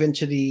I move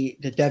into the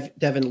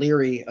Devin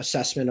Leary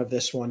assessment of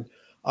this one,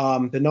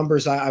 the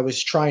numbers I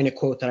was trying to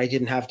quote that I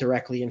didn't have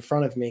directly in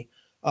front of me.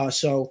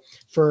 So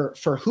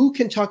for who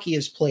Kentucky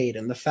has played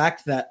and the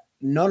fact that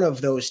none of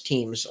those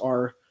teams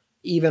are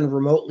even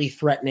remotely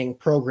threatening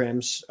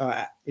programs,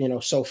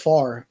 so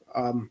far,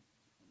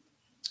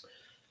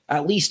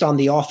 at least on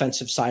the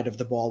offensive side of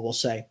the ball, we'll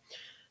say,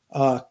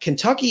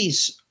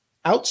 Kentucky's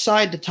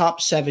outside the top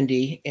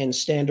 70 in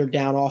standard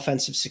down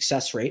offensive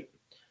success rate.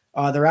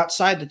 They're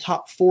outside the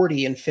top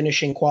 40 in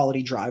finishing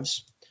quality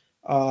drives.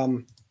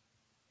 And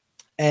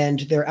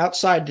they're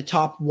outside the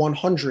top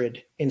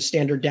 100 in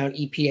standard down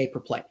EPA per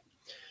play.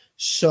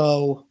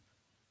 So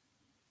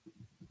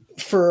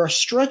for a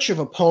stretch of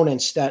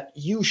opponents that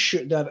you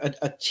should that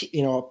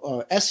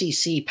a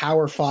SEC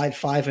Power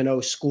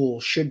 5-5-0 school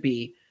should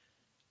be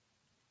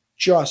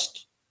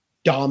just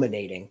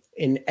dominating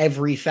in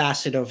every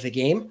facet of the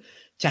game,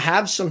 to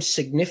have some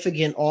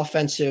significant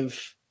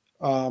offensive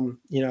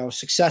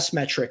success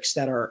metrics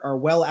that are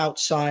well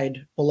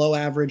outside, below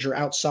average or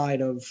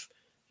outside of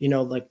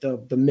like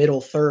the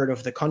middle third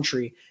of the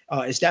country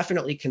is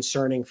definitely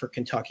concerning for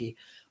Kentucky.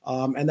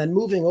 And then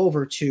moving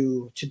over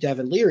to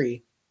Devin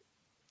Leary,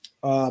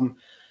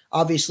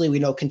 obviously we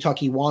know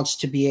Kentucky wants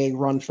to be a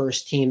run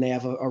first team. They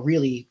have a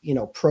really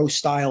pro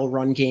style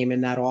run game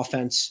in that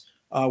offense,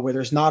 where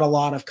there's not a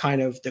lot of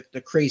kind of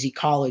the crazy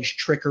college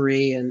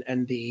trickery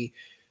and the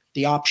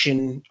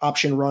option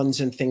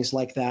runs and things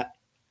like that.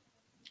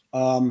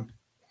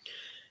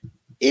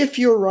 If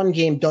your run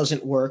game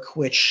doesn't work,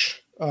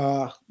 which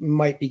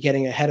might be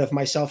getting ahead of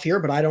myself here,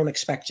 but I don't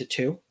expect it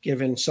to,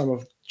 given some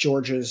of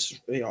Georgia's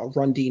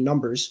run D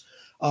numbers.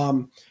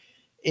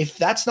 If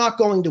that's not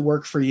going to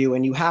work for you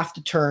and you have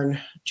to turn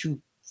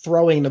to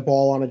throwing the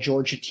ball on a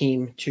Georgia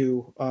team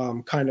to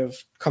kind of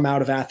come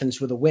out of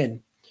Athens with a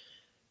win,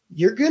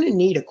 you're going to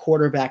need a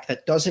quarterback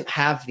that doesn't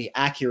have the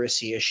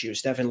accuracy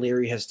issues Devin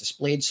Leary has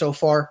displayed so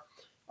far.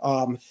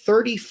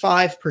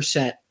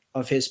 35%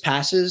 of his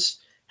passes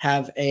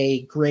have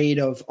a grade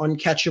of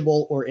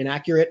uncatchable or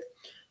inaccurate.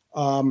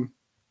 And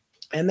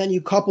then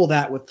you couple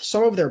that with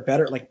some of their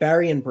better, like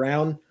Barry and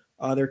Brown,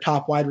 their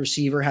top wide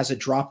receiver, has a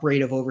drop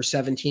rate of over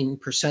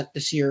 17%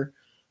 this year.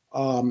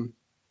 I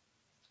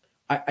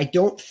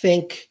don't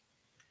think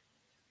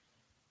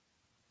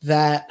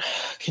that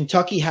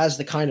Kentucky has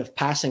the kind of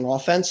passing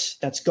offense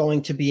that's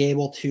going to be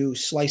able to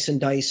slice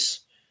and dice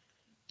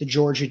the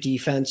Georgia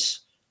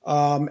defense.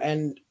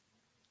 And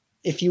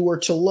if you were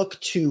to look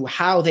to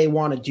how they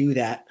want to do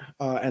that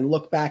and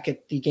look back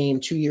at the game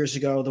 2 years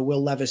ago, the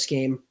Will Levis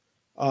game,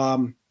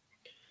 under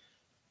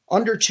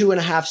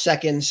 2.5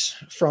 seconds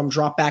from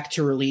drop back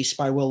to release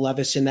by Will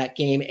Levis in that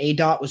game,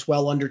 ADOT was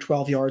well under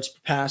 12 yards per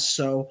pass.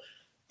 So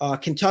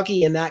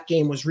Kentucky in that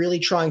game was really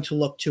trying to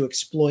look to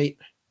exploit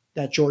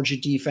that Georgia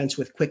defense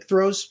with quick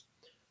throws.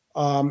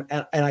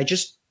 And I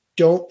just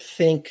don't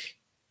think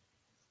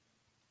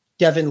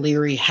Devin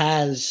Leary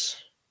has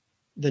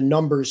the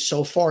numbers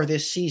so far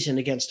this season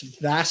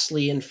against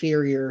vastly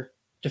inferior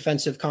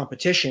defensive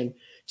competition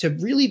to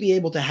really be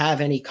able to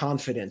have any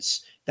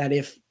confidence that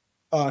if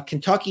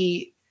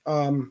Kentucky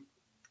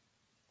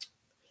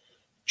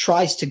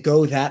tries to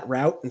go that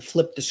route and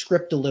flip the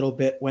script a little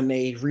bit when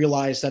they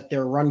realize that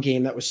their run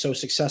game that was so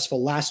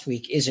successful last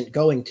week isn't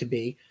going to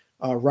be,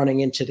 running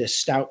into this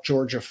stout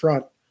Georgia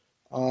front,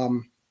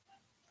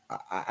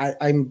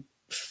 I'm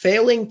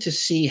failing to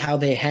see how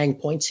they hang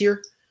points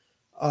here.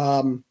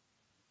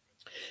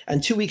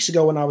 And 2 weeks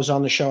ago when I was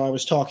on the show, I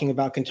was talking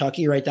about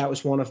Kentucky, right? That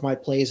was one of my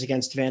plays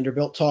against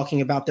Vanderbilt,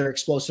 talking about their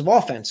explosive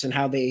offense and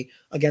how they,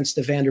 against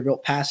the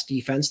Vanderbilt pass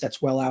defense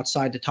that's well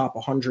outside the top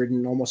 100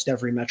 in almost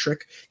every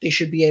metric, they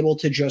should be able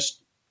to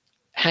just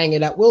hang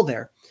it at will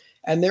there.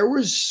 And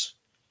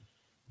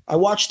I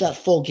watched that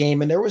full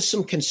game and there was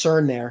some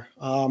concern there.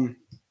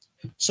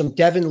 Some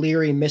Devin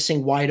Leary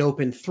missing wide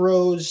open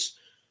throws,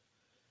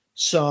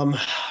 some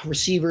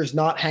receivers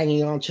not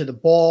hanging onto the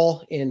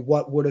ball in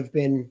what would have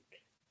been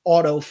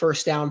auto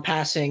first down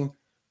passing,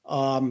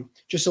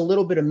 just a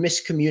little bit of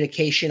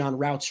miscommunication on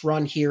routes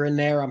run here and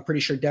there. I'm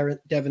pretty sure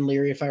Devin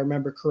Leary, if I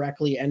remember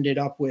correctly, ended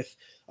up with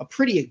a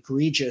pretty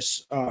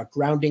egregious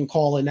grounding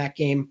call in that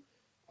game.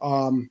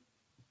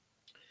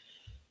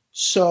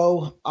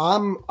 So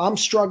I'm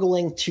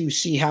struggling to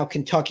see how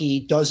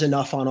Kentucky does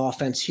enough on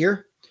offense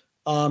here.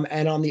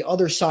 And on the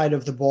other side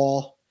of the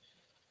ball,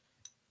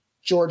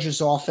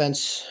 Georgia's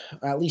offense,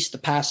 at least the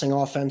passing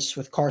offense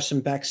with Carson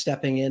Beck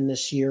stepping in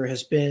this year,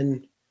 has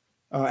been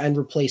and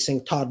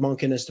replacing Todd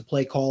Monken as the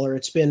play caller.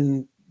 It's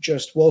been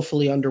just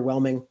woefully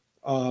underwhelming.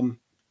 And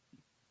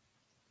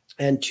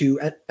to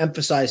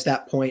emphasize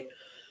that point,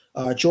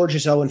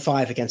 Georgia's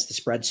 0-5 against the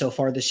spread so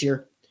far this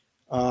year,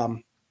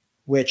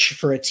 which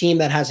for a team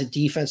that has a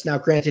defense, now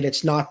granted,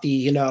 it's not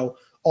the,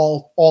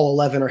 all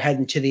 11 are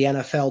heading to the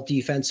NFL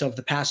defense of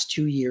the past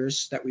 2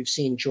 years that we've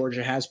seen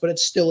Georgia has, but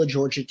it's still a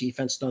Georgia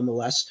defense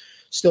nonetheless,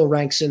 still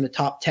ranks in the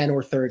top 10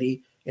 or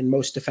 30 in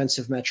most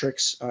defensive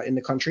metrics in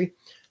the country.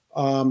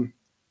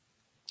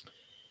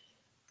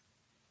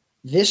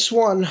 This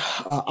one,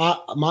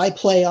 my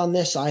play on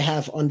this, I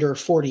have under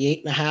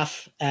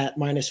 48.5 at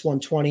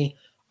 -120.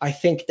 I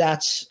think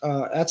that's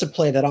a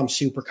play that I'm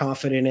super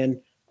confident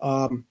in.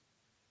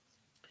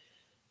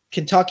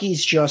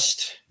 Kentucky's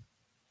just,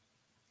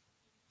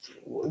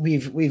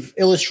 we've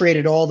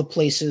illustrated all the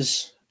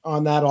places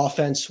on that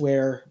offense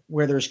where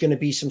there's going to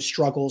be some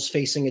struggles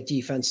facing a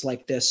defense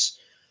like this.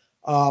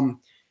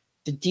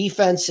 The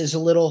defense is a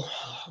little,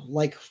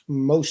 like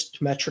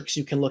most metrics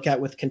you can look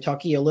at with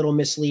Kentucky, a little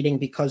misleading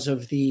because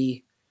of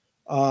the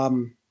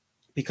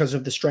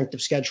strength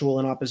of schedule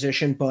and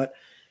opposition, but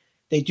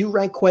they do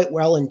rank quite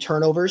well in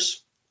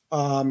turnovers.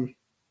 And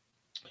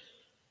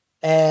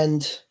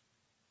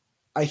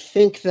I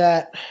think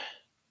that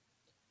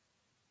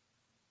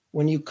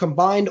when you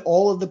combine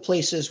all of the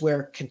places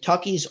where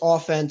Kentucky's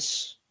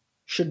offense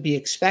should be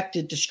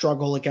expected to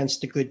struggle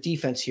against a good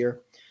defense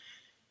here,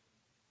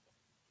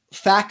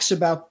 stats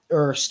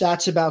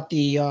about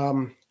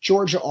the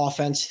Georgia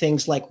offense,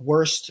 things like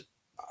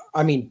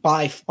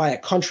by a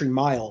country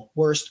mile,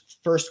 worst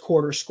first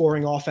quarter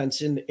scoring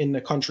offense in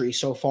the country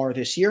so far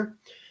this year.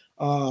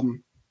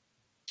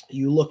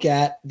 You look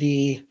at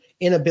the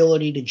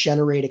inability to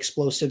generate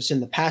explosives in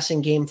the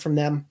passing game from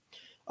them.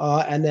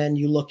 And then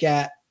you look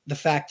at the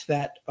fact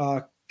that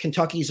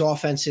Kentucky's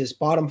offense is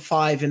bottom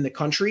 5 in the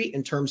country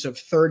in terms of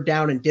third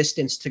down and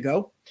distance to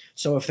go.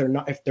 So if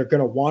they're going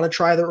to want to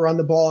try to run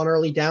the ball on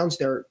early downs,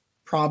 they're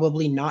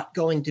probably not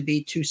going to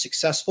be too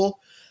successful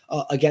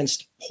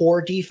against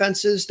poor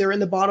defenses. They're in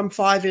the bottom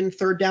 5 in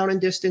third down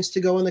and distance to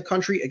go in the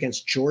country.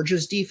 Against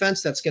Georgia's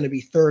defense, that's going to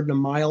be third and a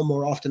mile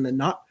more often than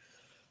not.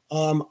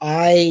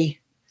 I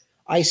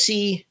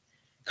see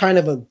kind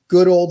of a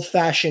good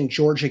old-fashioned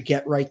Georgia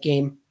get-right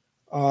game.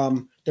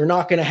 They're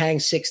not going to hang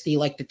 60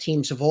 like the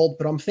teams of old,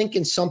 but I'm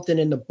thinking something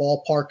in the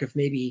ballpark of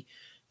maybe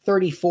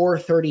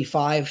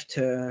 34-35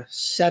 to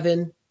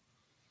 7,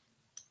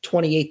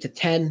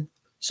 28-10,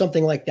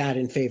 something like that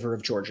in favor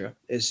of Georgia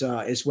is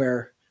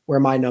where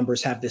my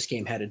numbers have this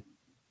game headed.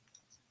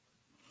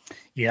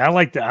 Yeah, I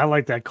like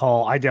that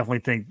call. I definitely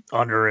think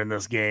under in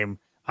this game.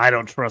 I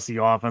don't trust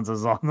the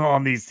offenses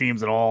on these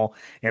teams at all.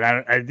 And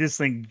I just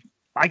think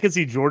I could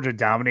see Georgia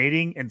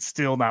dominating and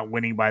still not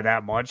winning by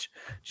that much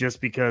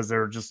just because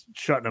they're just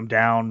shutting them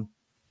down.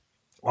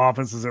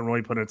 Offense isn't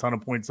really putting a ton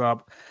of points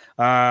up.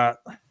 I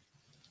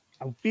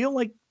feel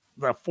like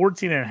the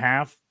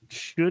 14.5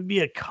 should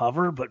be a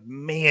cover, but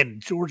man,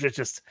 Georgia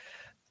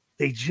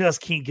they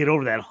just can't get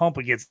over that hump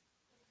against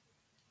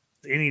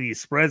any of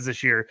these spreads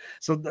this year.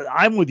 So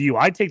I'm with you.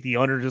 I take the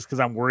under just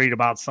because I'm worried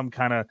about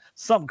something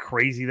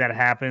crazy that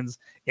happens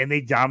and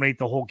they dominate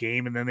the whole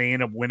game and then they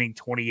end up winning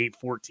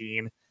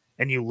 28-14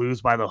 and you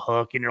lose by the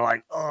hook and you're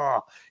like, oh,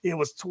 it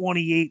was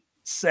 28-7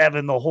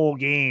 the whole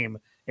game.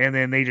 And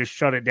then they just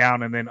shut it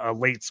down and then a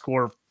late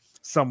score,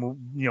 some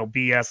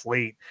BS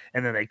late,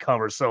 and then they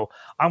cover. So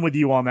I'm with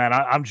you on that.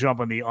 I'm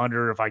jumping the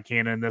under if I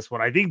can in this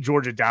one. I think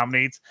Georgia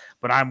dominates,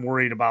 but I'm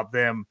worried about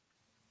them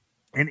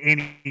in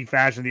any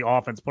fashion, the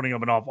offense, putting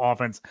up enough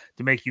offense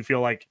to make you feel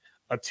like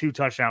a 2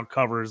 touchdown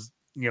covers,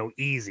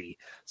 easy.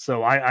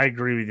 So I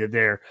agree with you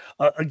there.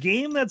 A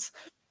game it's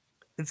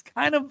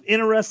kind of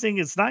interesting.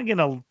 It's not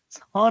getting a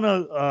ton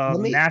of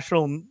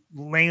national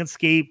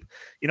landscape,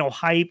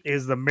 hype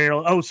is the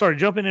Maryland. Oh, sorry.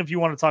 Jump in if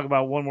you want to talk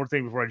about one more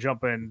thing before I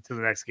jump into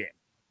the next game.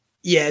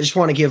 Yeah, I just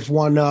want to give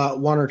one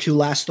or two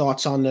last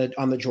thoughts on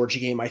the Georgia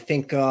game. I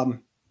think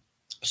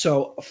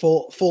so.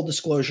 Full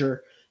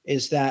disclosure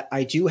is that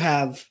I do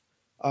have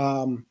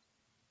a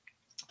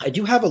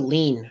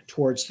lean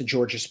towards the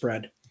Georgia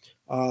spread.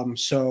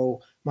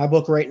 So my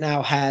book right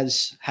now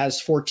has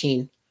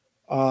 14.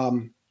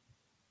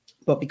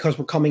 But because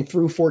we're coming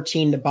through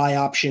 14, the buy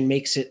option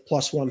makes it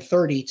plus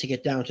 130 to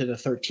get down to the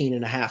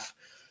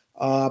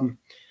 13.5.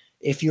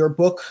 If your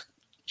book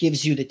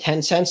gives you the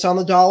 10 cents on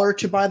the dollar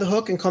to buy the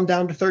hook and come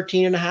down to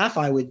 13.5,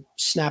 I would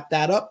snap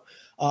that up.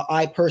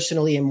 I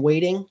personally am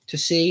waiting to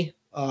see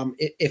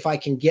if I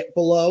can get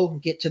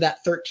to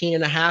that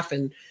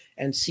 13.5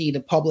 and see the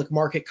public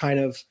market kind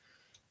of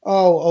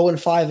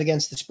 0-5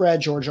 against the spread,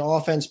 Georgia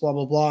offense, blah,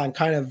 blah, blah, and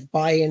kind of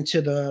buy into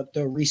the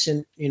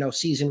recent,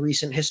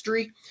 recent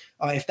history.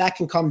 If that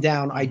can come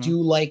down, I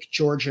do like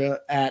Georgia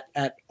at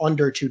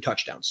under 2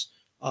 touchdowns.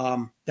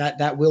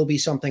 That will be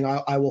something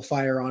I will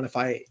fire on if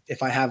I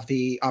have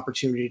the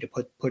opportunity to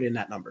put in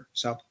that number.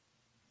 So.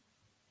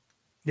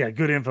 Yeah,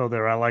 good info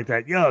there. I like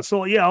that. Yeah,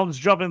 so I'll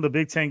just jump into the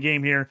Big Ten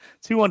game here.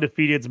 2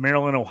 undefeateds,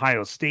 Maryland,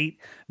 Ohio State.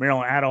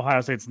 Maryland at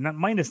Ohio State. It's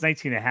minus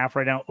 19.5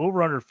 right now,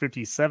 over under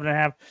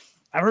 57.5.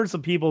 I've heard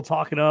some people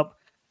talking up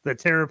the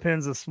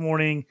Terrapins this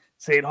morning,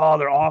 saying,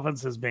 their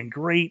offense has been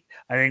great.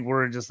 I think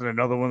we're just in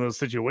another one of those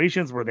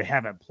situations where they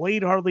haven't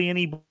played hardly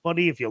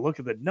anybody. If you look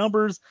at the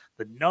numbers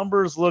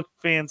look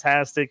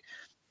fantastic.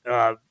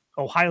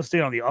 Ohio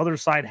State on the other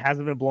side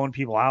hasn't been blowing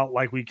people out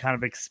like we kind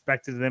of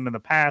expected them in the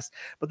past,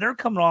 but they're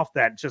coming off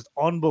that just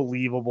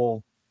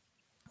unbelievable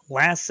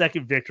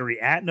last-second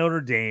victory at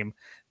Notre Dame.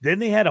 Then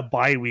they had a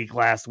bye week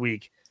last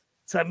week.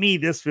 To me,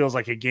 this feels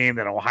like a game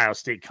that Ohio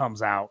State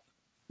comes out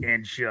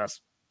and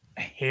just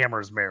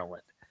hammers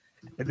Maryland.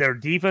 Their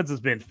defense has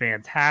been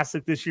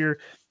fantastic this year,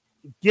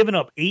 giving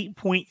up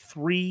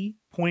 8.3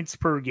 points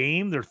per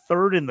game. They're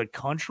third in the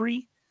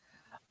country.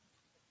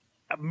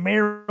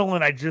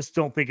 Maryland, I just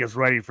don't think is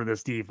ready for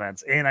this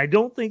defense. And I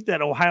don't think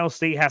that Ohio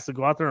State has to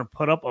go out there and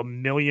put up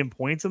 1 million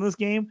points in this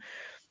game.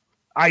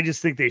 I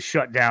just think they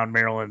shut down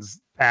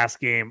Maryland's pass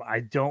game. I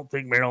don't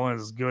think Maryland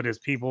is as good as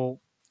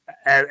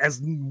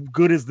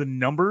good as the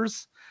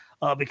numbers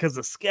because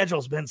the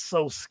schedule's been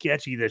so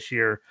sketchy this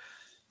year.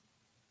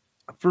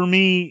 For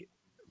me,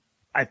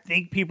 I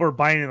think people are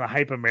buying the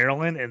hype of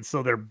Maryland, and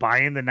so they're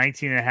buying the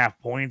 19.5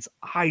 points.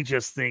 I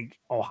just think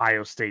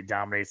Ohio State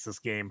dominates this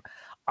game.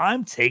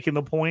 I'm taking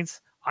the points.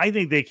 I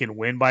think they can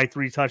win by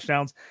 3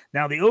 touchdowns.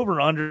 Now, the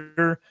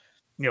over-under,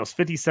 It's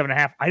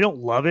 57.5. I don't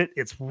love it.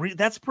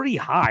 That's pretty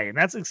high, and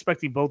that's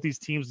expecting both these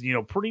teams,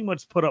 pretty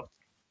much put up,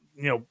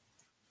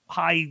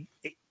 high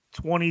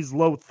 20s,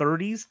 low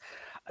 30s.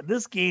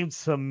 This game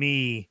to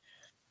me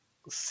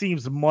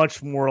seems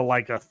much more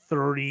like a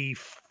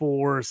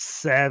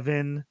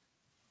 34-7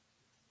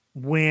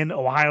 win.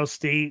 Ohio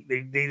State,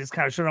 they just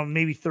kind of shut on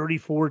maybe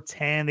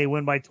 34-10. They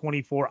win by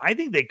 24. I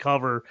think they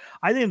cover.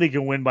 I think they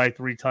can win by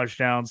 3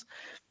 touchdowns.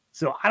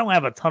 So I don't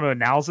have a ton of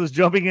analysis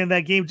jumping in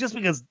that game just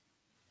because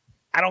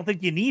I don't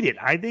think you need it.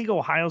 I think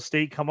Ohio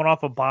State coming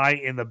off a bye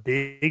in the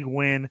big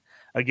win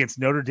against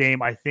Notre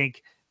Dame, I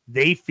think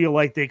they feel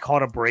like they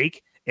caught a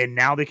break and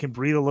now they can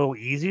breathe a little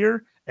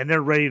easier and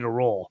they're ready to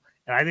roll.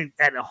 And I think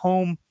at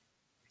home,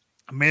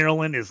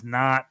 Maryland is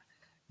not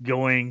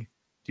going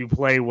to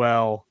play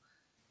well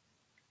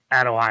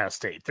at Ohio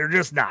State. They're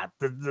just not.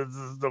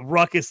 The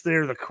ruckus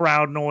there, the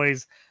crowd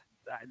noise,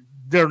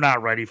 they're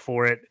not ready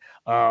for it.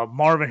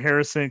 Marvin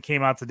Harrison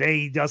came out today.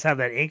 He does have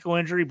that ankle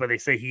injury, but they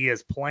say he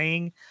is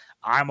playing.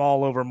 I'm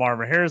all over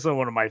Marvin Harrison,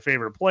 one of my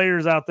favorite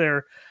players out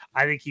there.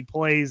 I think he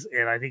plays,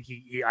 and I think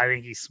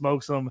he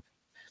smokes them.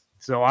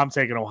 So I'm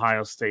taking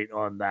Ohio State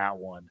on that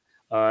one.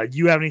 Do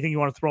you have anything you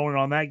want to throw in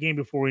on that game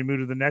before we move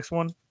to the next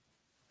one?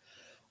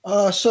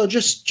 So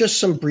just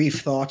some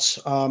brief thoughts.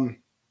 I'll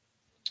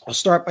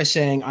start by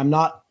saying I'm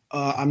not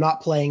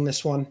playing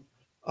this one.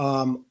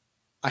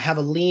 I have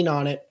a lean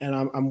on it, and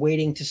I'm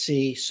waiting to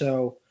see.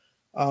 So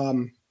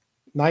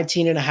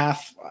 19.5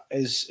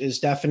 is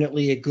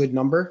definitely a good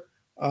number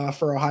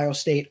for Ohio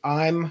State.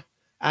 I'm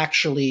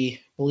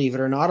actually, believe it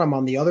or not, I'm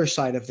on the other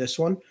side of this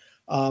one.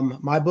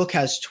 My book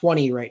has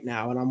 20 right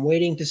now, and I'm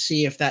waiting to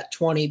see if that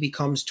 20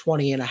 becomes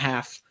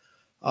 20.5.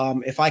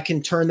 If I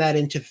can turn that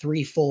into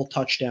 3 full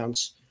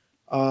touchdowns,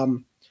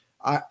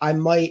 I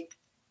might.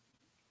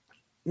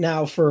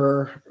 Now,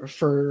 for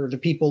the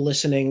people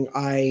listening,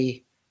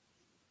 I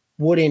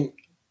wouldn't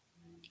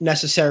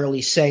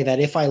necessarily say that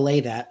if I lay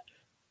that,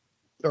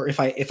 or if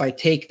I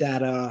take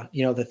that,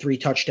 the 3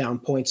 touchdown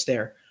points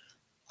there,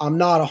 I'm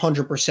not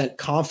 100%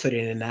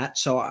 confident in that.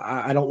 So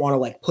I don't want to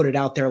like put it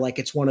out there like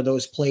it's one of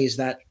those plays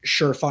that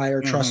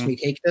surefire, trust me,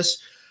 take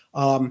this.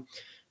 But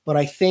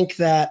I think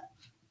that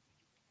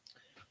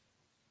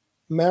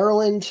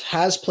Maryland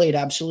has played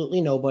absolutely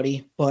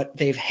nobody, but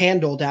they've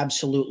handled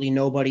absolutely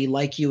nobody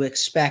like you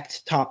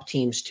expect top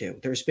teams to.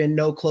 There's been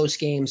no close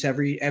games.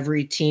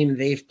 Every team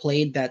they've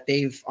played that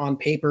they've on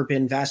paper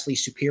been vastly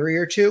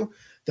superior to,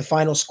 the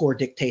final score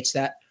dictates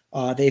that.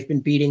 They've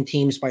been beating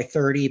teams by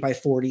 30, by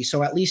 40,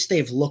 so at least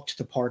they've looked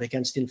the part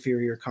against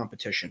inferior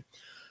competition.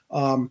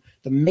 The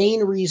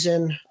main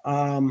reason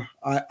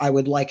I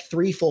would like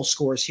 3 full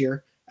scores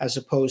here as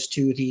opposed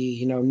to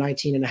the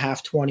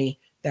 19.5, 20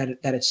 that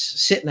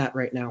it's sitting at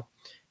right now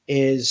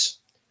is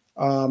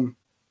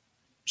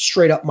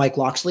straight up Mike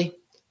Locksley.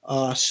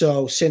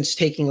 So since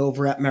taking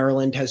over at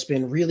Maryland has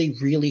been really,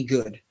 really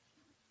good.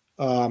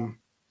 A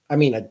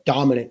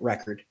dominant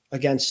record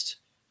against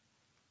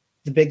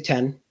the Big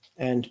Ten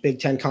and Big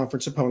Ten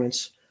conference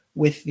opponents,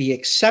 with the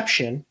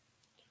exception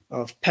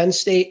of Penn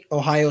State,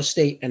 Ohio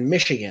State, and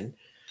Michigan,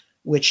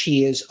 which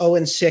he is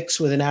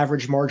 0-6 with an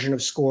average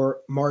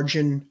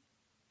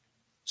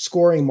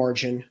scoring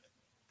margin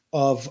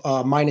of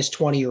minus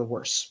 20 or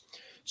worse.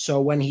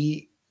 So in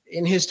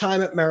his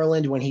time at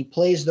Maryland, when he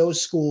plays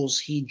those schools,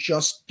 he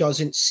just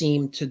doesn't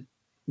seem to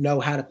know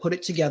how to put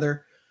it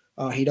together.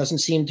 He doesn't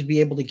seem to be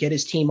able to get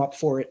his team up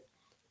for it.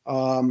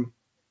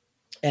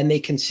 And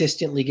they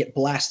consistently get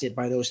blasted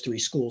by those 3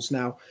 schools.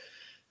 Now,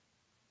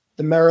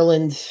 the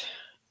Maryland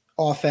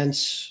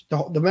offense,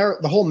 the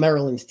whole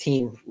Maryland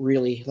team,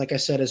 really, like I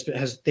said,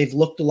 they've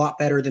looked a lot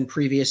better than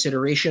previous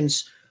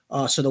iterations.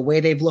 So the way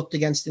they've looked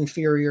against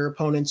inferior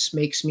opponents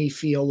makes me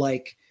feel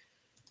like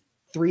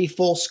 3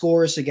 full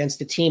scores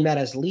against a team that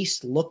has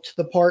least looked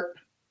the part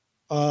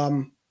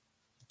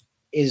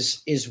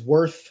is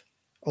worth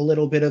a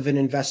little bit of an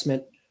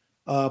investment.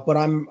 But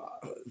I'm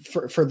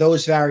for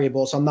those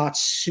variables, I'm not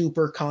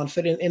super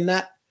confident in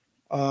that.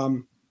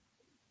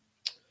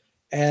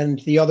 And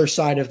the other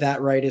side of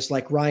that, right, is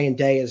like Ryan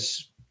Day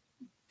is,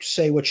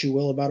 say what you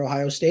will about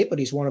Ohio State, but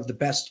he's one of the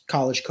best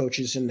college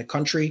coaches in the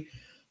country.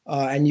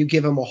 And you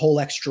give him a whole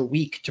extra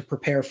week to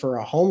prepare for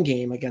a home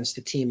game against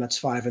a team that's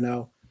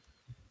 5-0.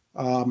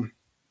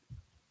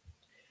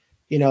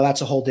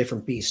 That's a whole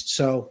different beast.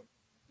 So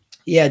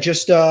yeah,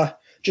 just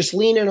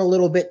lean in a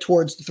little bit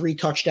towards the 3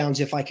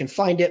 touchdowns if I can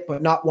find it,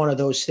 but not one of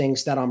those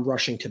things that I'm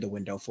rushing to the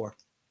window for.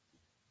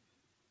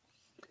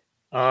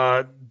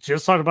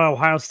 Just talked about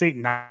Ohio State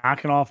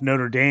knocking off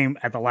Notre Dame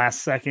at the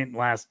last second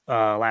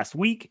last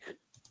week.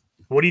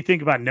 What do you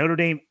think about Notre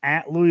Dame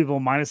at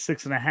Louisville minus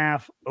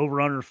 6.5, over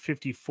under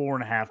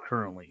 54.5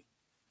 currently?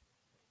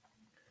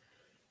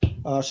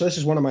 So this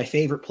is one of my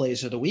favorite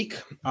plays of the week.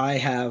 I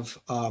have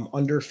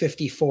under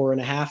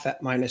 54.5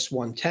 at minus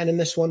 110 in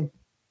this one.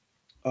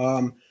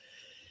 And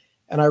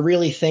I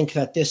really think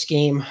that this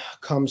game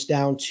comes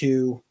down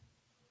to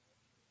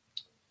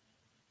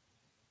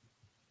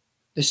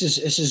This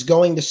is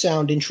going to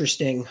sound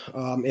interesting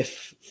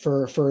if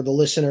for the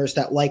listeners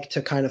that like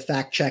to kind of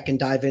fact check and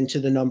dive into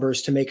the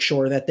numbers to make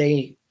sure that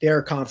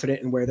they're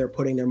confident in where they're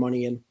putting their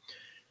money in.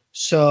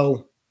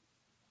 So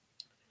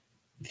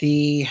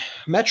the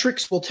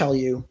metrics will tell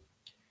you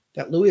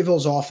that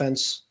Louisville's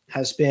offense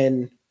has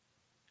been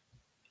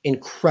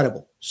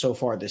incredible so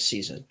far this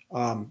season.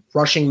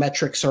 Rushing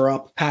metrics are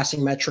up,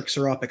 passing metrics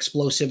are up,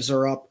 explosives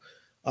are up,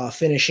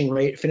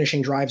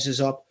 finishing drives is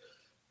up,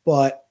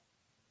 but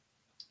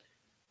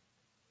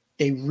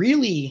they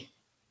really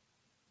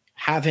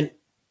haven't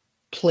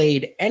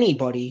played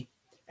anybody.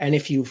 And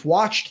if you've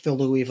watched the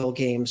Louisville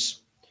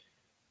games,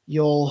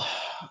 you'll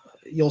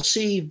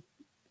see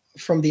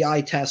from the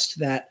eye test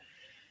that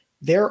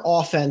their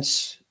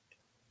offense,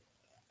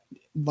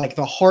 like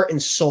the heart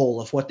and soul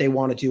of what they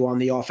want to do on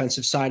the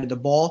offensive side of the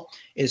ball,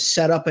 is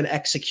set up and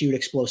execute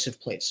explosive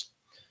plays.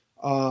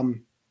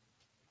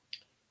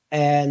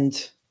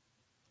 And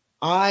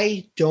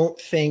I don't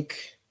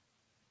think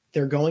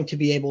they're going to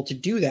be able to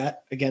do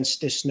that against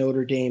this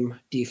Notre Dame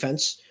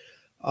defense.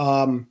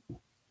 They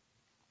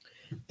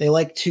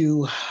like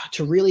to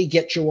really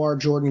get Jawar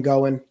Jordan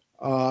going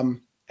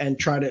and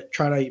try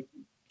to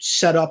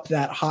set up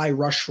that high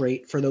rush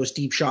rate for those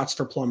deep shots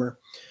for Plummer.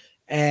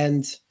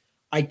 And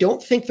I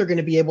don't think they're going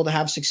to be able to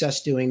have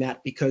success doing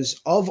that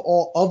because of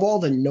all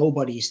the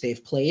nobodies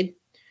they've played,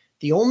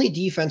 the only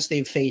defense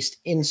they've faced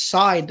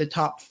inside the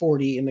top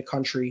 40 in the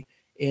country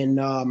in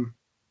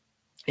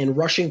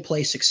rushing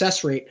play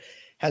success rate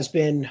has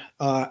been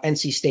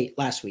NC State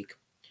last week.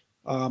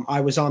 I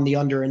was on the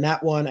under in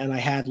that one, and I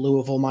had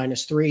Louisville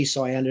 -3,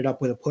 so I ended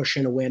up with a push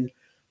and a win.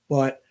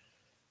 But,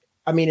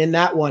 I mean, in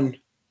that one,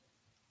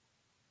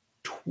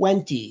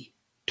 20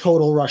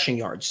 total rushing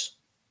yards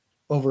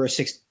over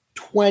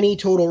 20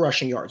 total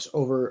rushing yards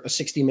over a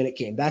 60-minute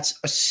game. That's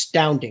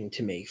astounding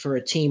to me for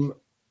a team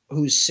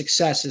whose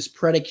success is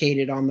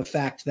predicated on the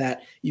fact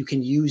that you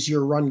can use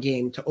your run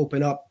game to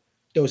open up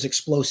those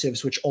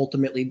explosives, which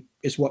ultimately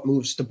is what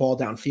moves the ball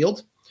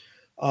downfield.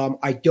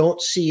 I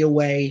don't see a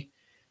way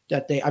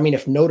that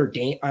if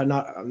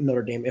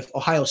if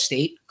Ohio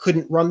State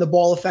couldn't run the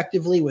ball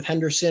effectively with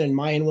Henderson and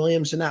Mayan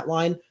Williams in that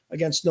line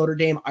against Notre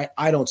Dame,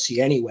 I don't see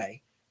any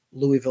way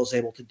Louisville's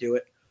able to do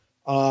it.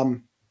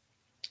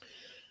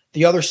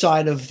 The other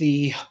side of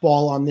the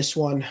ball on this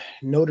one,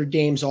 Notre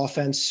Dame's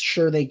offense,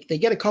 sure, they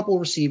get a couple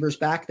receivers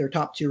back. Their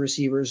top two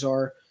receivers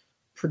are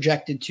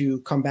projected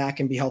to come back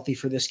and be healthy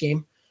for this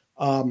game.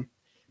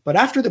 But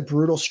after the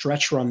brutal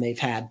stretch run they've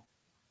had,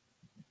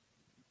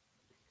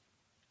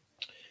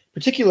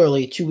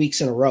 particularly 2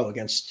 weeks in a row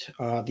against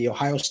the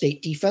Ohio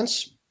State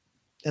defense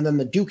and then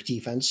the Duke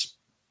defense,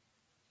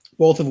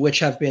 both of which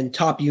have been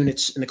top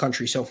units in the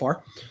country so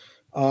far,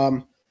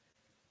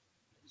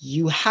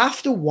 you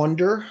have to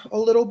wonder a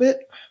little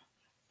bit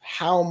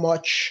how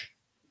much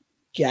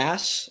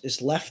gas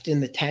is left in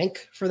the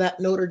tank for that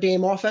Notre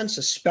Dame offense,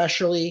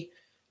 especially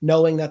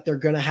knowing that they're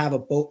going to have a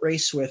boat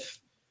race with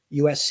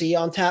USC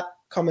on tap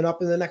coming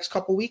up in the next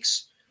couple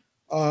weeks.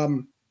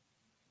 And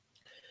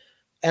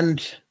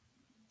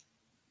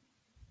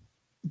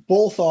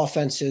both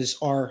offenses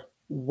are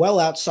well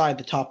outside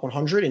the top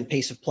 100 in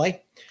pace of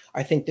play.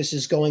 I think this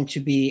is going to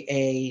be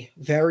a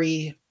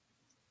very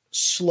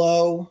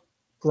slow,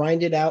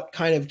 grinded out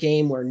kind of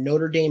game where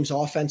Notre Dame's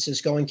offense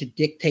is going to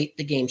dictate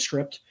the game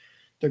script.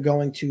 They're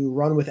going to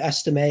run with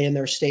Estime and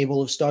their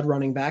stable of stud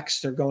running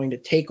backs. They're going to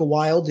take a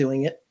while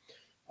doing it.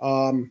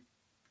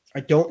 I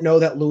don't know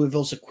that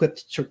Louisville's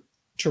equipped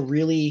to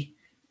really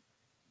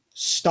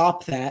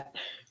stop that.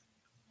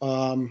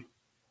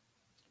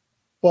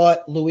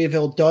 But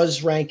Louisville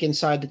does rank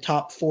inside the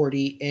top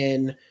 40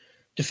 in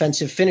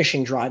defensive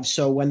finishing drives.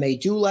 So when they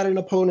do let an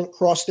opponent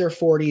cross their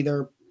 40,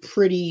 they're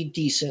pretty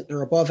decent.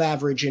 They're above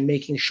average in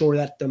making sure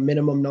that the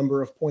minimum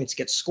number of points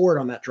gets scored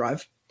on that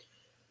drive.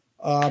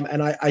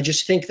 And I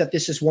just think that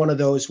this is one of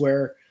those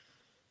where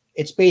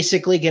it's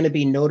basically going to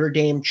be Notre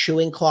Dame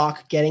chewing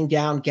clock, getting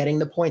down, getting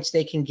the points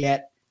they can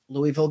get.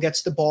 Louisville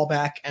gets the ball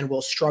back and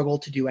will struggle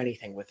to do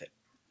anything with it.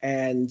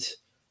 And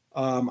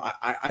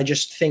I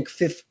just think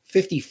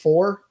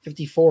 54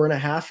 and a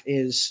half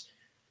is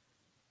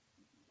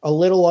a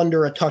little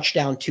under a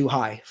touchdown too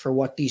high for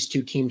what these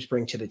two teams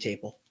bring to the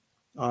table.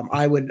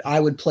 I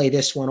would play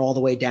this one all the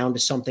way down to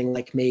something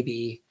like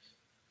maybe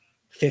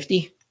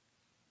 50.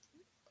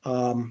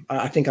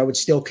 I think I would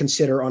still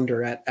consider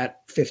under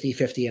at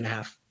 50 and a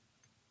half.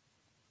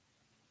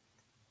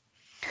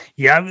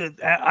 Yeah,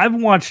 I've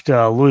watched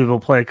Louisville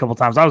play a couple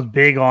times. I was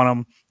big on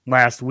them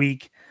last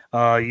week.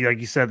 Like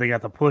you said, they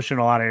got the push in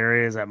a lot of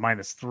areas at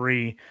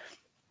 -3.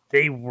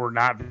 They were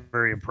not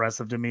very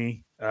impressive to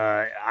me.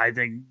 I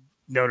think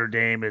Notre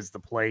Dame is the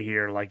play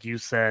here. Like you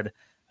said,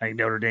 I think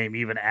Notre Dame,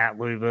 even at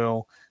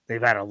Louisville,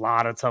 they've had a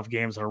lot of tough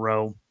games in a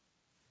row.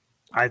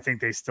 I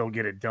think they still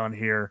get it done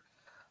here.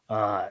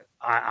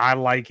 I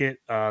like it.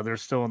 They're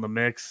still in the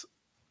mix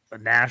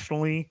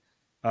nationally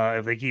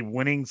if they keep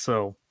winning.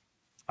 So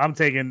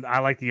I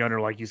like the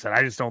under, like you said.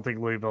 I just don't think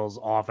Louisville's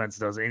offense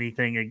does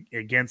anything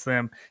against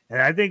them.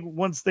 And I think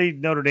once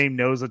Notre Dame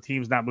knows the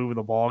team's not moving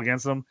the ball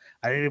against them,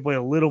 I think they play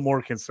a little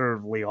more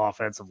conservatively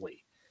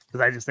offensively.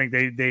 Because I just think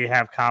they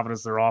have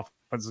confidence their offense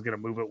is going to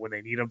move it when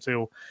they need them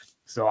to.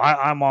 So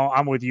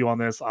I'm with you on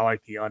this. I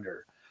like the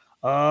under.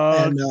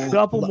 And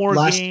Couple more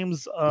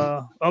games.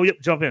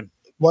 Jump in.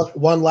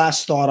 One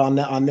last thought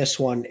on this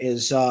one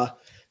is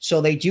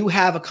so they do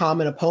have a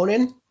common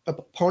opponent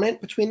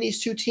between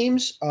these two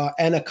teams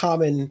and a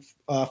common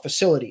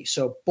facility.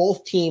 So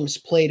both teams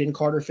played in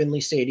Carter Finley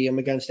Stadium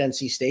against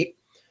NC State.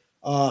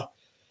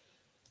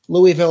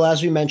 Louisville,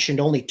 as we mentioned,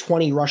 only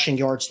 20 rushing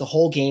yards the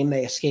whole game.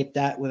 They escaped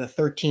that with a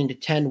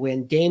 13-10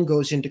 win. Dame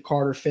goes into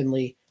Carter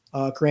Finley,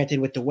 granted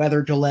with the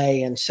weather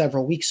delay and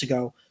several weeks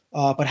ago,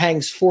 but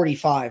hangs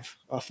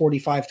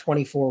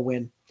 45-24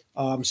 win.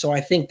 So I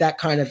think that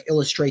kind of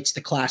illustrates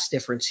the class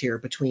difference here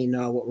between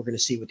what we're going to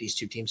see with these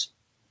two teams.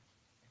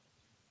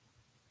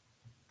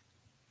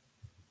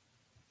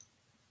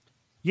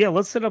 Yeah,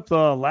 let's set up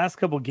the last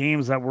couple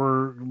games that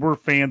we're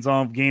fans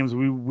of, games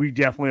we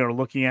definitely are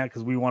looking at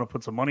because we want to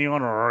put some money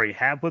on or already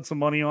have put some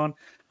money on.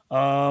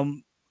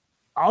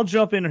 I'll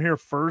jump in here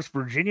first.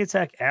 Virginia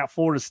Tech at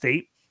Florida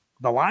State.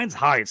 The line's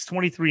high. It's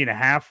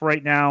 23.5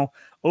 right now.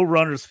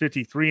 Over-under is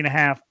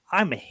 53.5.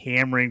 I'm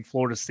hammering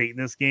Florida State in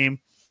this game.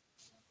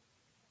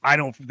 I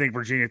don't think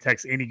Virginia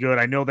Tech's any good.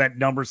 I know that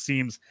number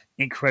seems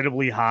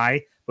incredibly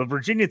high, but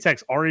Virginia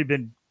Tech's already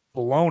been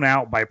blown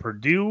out by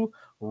Purdue,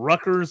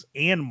 Rutgers,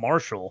 and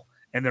Marshall.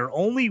 And their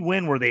only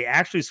win where they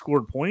actually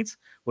scored points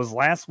was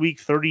last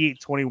week,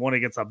 38-21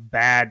 against a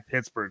bad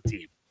Pittsburgh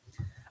team.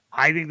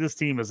 I think this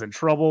team is in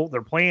trouble.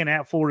 They're playing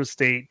at Florida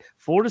State.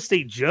 Florida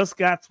State just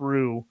got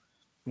through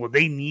what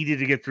they needed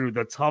to get through,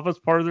 the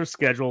toughest part of their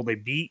schedule. They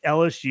beat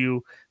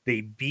LSU.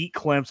 They beat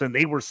Clemson.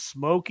 They were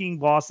smoking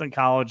Boston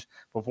College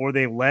before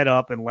they let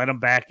up and let them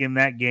back in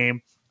that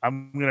game.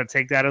 I'm going to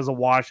take that as a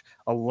wash,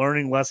 a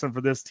learning lesson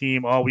for this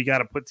team. Oh, we got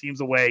to put teams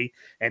away.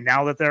 And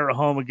now that they're at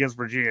home against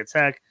Virginia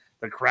Tech,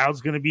 the crowd's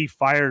going to be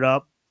fired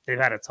up. They've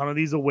had a ton of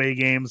these away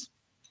games.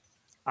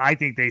 I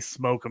think they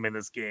smoke them in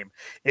this game.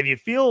 If you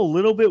feel a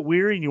little bit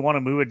weary and you want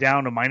to move it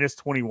down to minus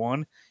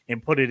 21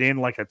 and put it in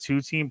like a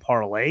 2-team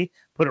parlay,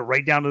 put it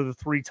right down to the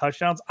 3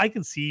 touchdowns, I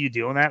can see you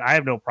doing that. I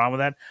have no problem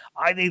with that.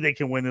 I think they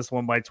can win this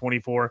one by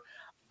 24.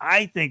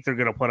 I think they're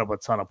going to put up a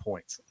ton of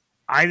points.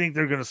 I think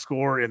they're going to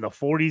score in the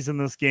 40s in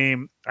this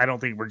game. I don't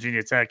think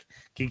Virginia Tech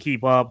can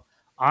keep up.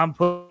 I'm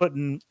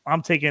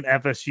taking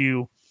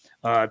FSU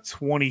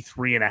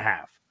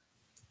 23.5.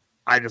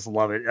 I just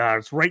love it.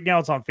 It's right now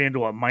it's on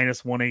FanDuel at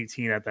minus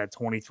 118 at that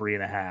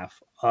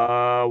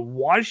 23.5.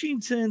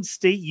 Washington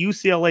State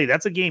UCLA.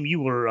 That's a game you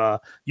were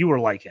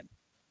liking.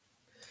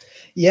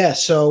 Yeah,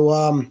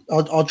 so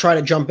I'll try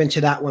to jump into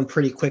that one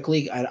pretty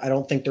quickly. I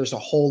don't think there's a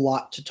whole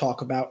lot to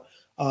talk about.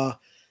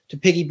 To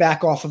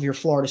piggyback off of your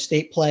Florida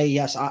State play,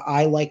 yes,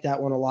 I like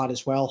that one a lot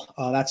as well.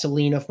 That's a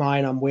lean of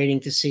mine. I'm waiting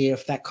to see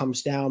if that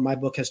comes down. My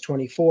book has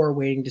 24,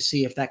 waiting to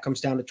see if that comes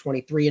down to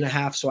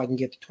 23.5 so I can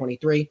get to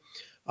 23.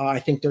 I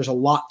think there's a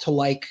lot to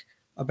like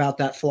about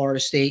that Florida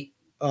State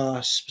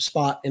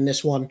spot in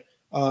this one,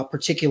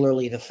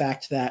 particularly the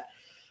fact that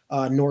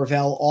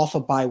Norvell off a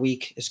bye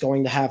week is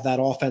going to have that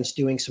offense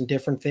doing some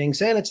different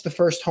things. And it's the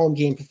first home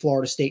game for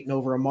Florida State in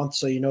over a month,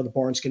 so you know the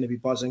barn's going to be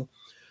buzzing.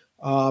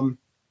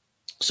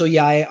 So,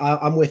 yeah,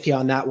 I'm with you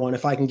on that one.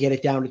 If I can get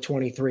it down to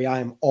 23, I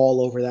am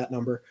all over that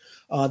number.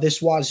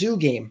 This Wazoo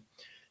game.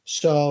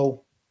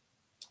 So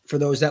for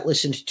those that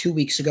listened 2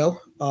 weeks ago,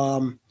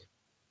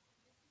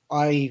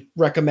 I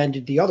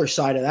recommended the other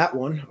side of that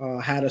one,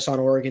 had us on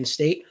Oregon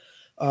State.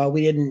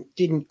 We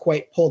didn't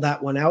quite pull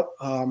that one out.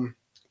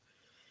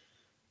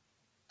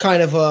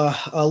 Kind of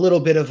a little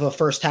bit of a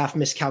first half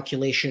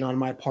miscalculation on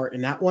my part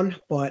in that one,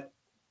 but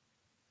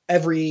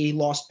every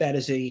lost bet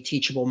is a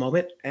teachable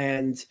moment.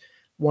 And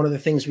one of the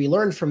things we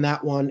learned from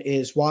that one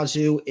is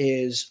Wazoo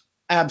is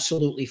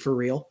absolutely for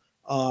real.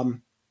 And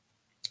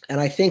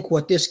I think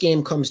what this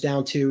game comes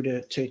down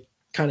to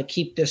kind of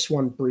keep this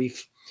one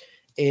brief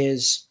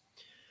is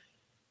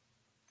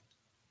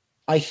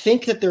I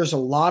think that there's a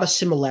lot of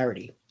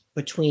similarity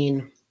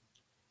between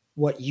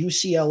what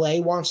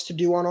UCLA wants to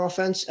do on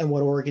offense and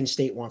what Oregon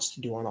State wants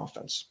to do on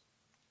offense.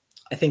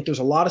 I think there's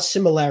a lot of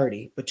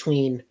similarity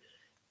between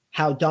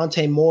how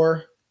Dante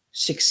Moore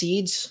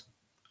succeeds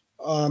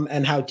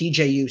and how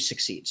DJU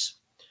succeeds.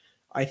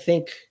 I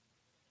think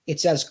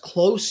it's as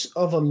close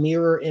of a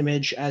mirror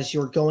image as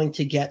you're going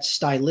to get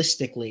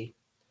stylistically.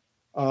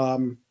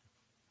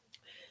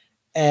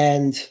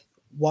 And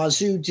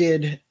Wazoo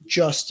did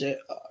just a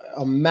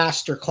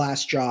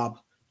masterclass job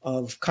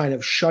of kind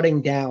of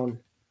shutting down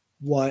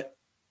what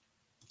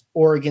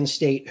Oregon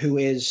State, who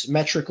is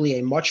metrically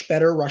a much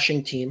better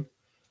rushing team,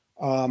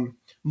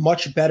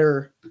 much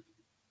better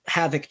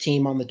havoc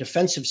team on the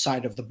defensive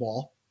side of the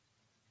ball,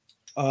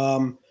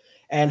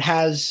 and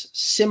has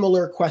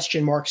similar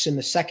question marks in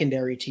the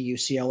secondary to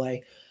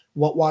UCLA.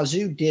 What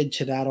Wazoo did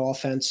to that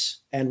offense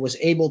and was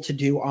able to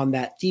do on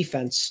that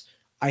defense,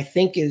 I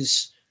think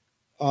is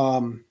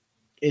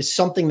is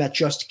something that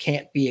just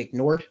can't be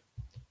ignored.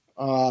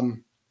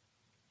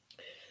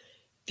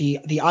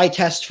 The eye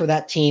test for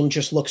that team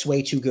just looks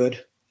way too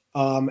good.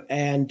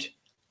 And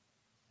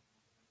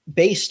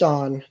based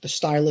on the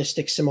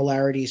stylistic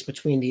similarities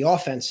between the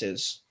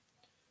offenses,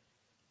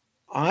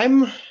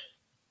 and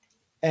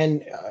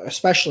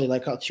especially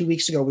like 2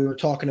 weeks ago, we were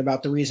talking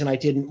about the reason I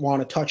didn't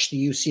want to touch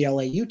the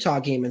UCLA-Utah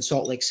game in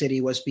Salt Lake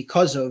City was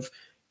because of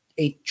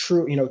a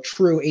true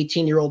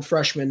 18-year-old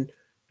freshman,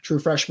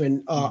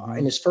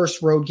 in his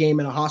first road game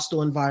in a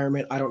hostile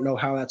environment. I don't know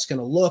how that's going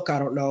to look. I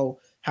don't know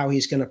how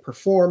he's going to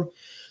perform.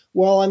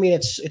 Well, I mean,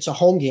 it's a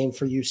home game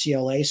for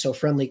UCLA, so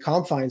friendly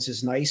confines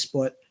is nice,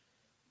 but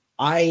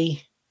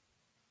I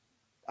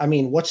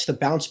mean, what's the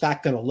bounce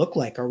back going to look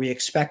like? Are we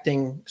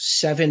expecting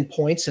 7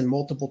 points and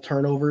multiple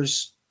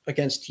turnovers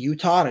against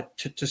Utah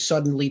to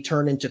suddenly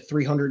turn into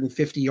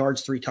 350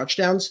 yards, 3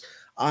 touchdowns?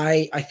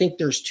 I think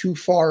there's too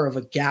far of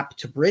a gap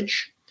to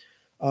bridge.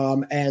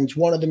 And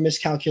one of the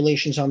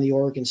miscalculations on the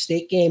Oregon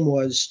State game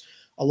was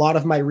a lot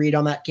of my read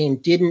on that game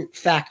didn't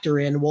factor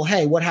in, well,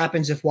 hey, what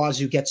happens if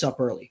Wazoo gets up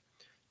early?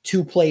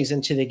 2 plays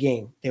into the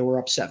game, they were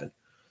up 7.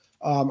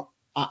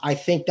 I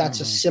think that's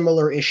a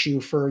similar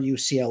issue for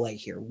UCLA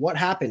here. What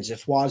happens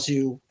if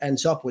Wazoo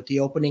ends up with the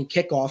opening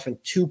kickoff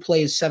and 2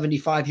 plays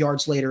 75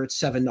 yards later,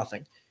 it's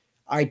 7-0?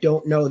 I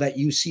don't know that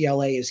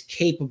UCLA is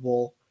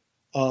capable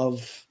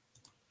of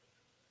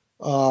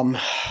kind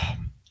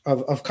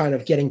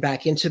of getting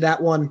back into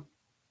that one.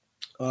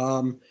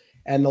 And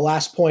the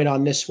last point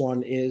on this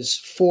one is,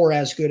 for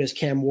as good as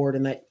Cam Ward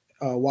and that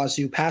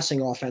Wazoo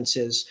passing offense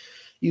is,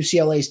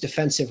 UCLA's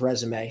defensive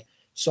resume.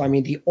 So, I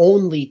mean, the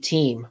only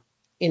team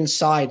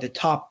inside the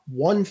top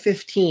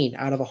 115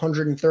 out of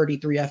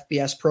 133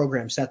 FBS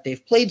programs that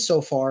they've played so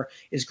far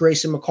is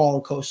Grayson McCall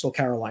and Coastal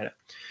Carolina.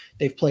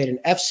 They've played in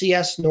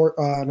FCS,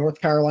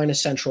 North Carolina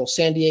Central,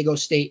 San Diego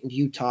State, and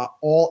Utah,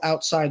 all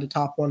outside the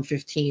top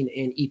 115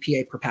 in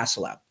EPA per pass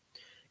allowed.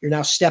 You're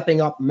now stepping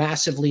up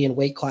massively in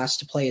weight class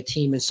to play a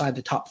team inside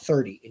the top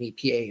 30 in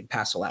EPA and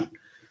pass allowed.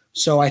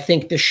 So I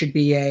think this should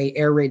be a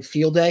air raid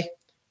field day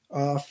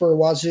for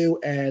Wazoo.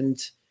 And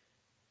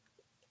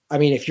I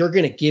mean, if you're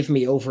going to give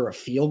me over a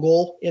field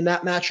goal in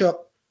that matchup,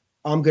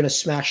 I'm going to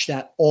smash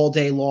that all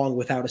day long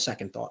without a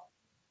second thought.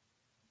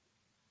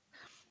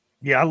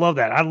 Yeah, I love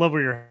that. I love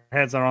where your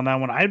heads are on that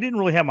one. I didn't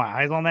really have my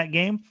eyes on that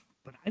game,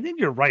 but I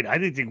think you're right. I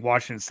think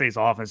Washington State's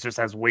offense just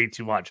has way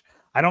too much.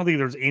 I don't think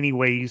there's any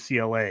way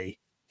UCLA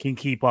can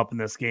keep up in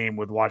this game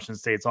with Washington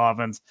State's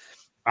offense.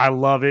 I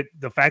love it.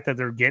 The fact that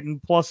they're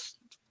getting plus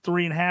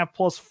 3.5,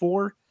 plus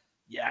 4.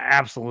 Yeah,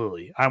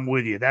 absolutely. I'm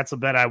with you. That's a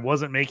bet I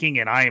wasn't making,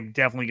 and I am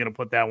definitely going to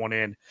put that one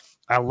in.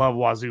 I love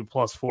Wazoo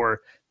plus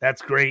 4.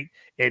 That's great.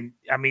 And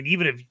I mean,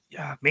 even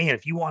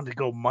if you wanted to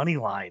go money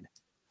line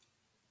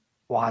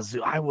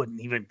Wazoo, I wouldn't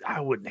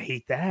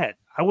hate that.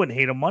 I wouldn't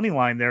hate a money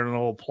line there and a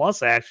little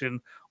plus action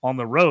on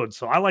the road.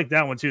 So I like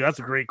that one too. That's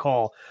a great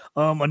call.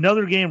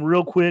 Another game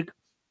real quick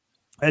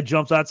that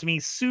jumps out to me,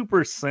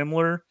 super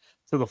similar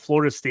to the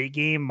Florida State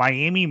game.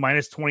 Miami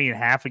minus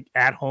 20.5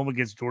 at home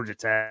against Georgia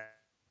Tech.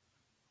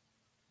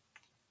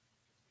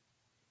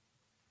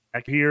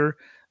 Here,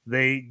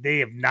 they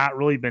have not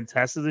really been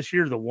tested this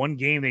year. The one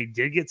game they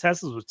did get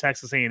tested was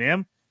Texas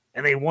A&M,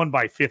 and they won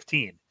by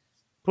 15.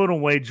 Put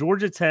away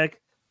Georgia Tech.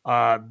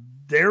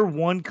 Their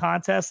one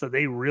contest that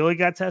they really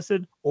got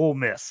tested, Ole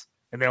Miss,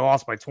 and they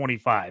lost by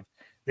 25.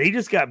 They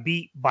just got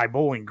beat by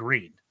Bowling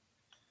Green.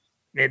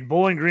 And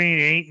Bowling Green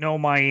ain't no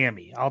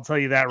Miami. I'll tell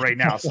you that right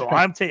now. So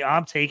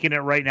I'm taking it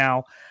right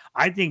now.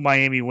 I think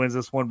Miami wins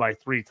this one by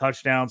 3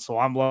 touchdowns. So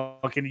I'm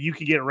looking. You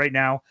can get it right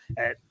now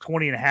at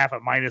 20.5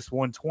 at minus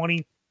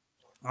 120.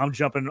 I'm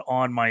jumping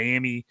on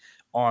Miami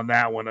on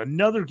that one.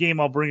 Another game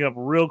I'll bring up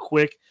real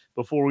quick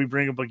before we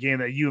bring up a game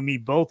that you and me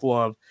both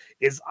love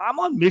is I'm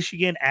on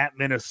Michigan at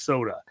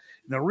Minnesota.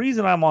 And the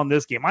reason I'm on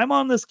this game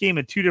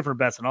in 2 different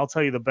bets, and I'll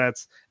tell you the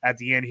bets at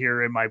the end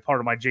here in my part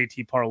of my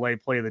JT Parlay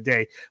play of the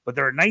day. But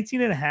they're at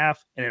 19.5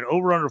 and an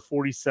over-under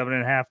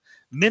 47.5.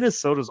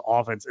 Minnesota's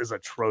offense is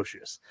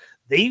atrocious.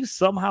 They've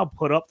somehow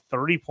put up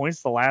 30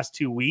 points the last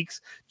 2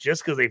 weeks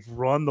just because they've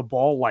run the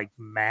ball like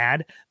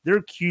mad. Their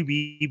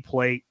QB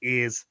play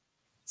is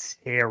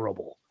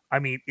terrible. I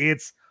mean,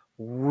 it's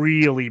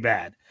really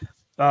bad.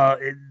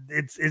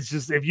 It's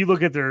just, if you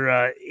look at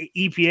their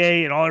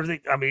EPA and all everything,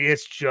 I mean,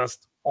 it's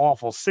just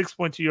awful.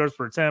 6.2 yards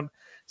per attempt,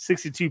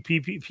 62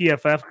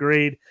 PFF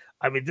grade.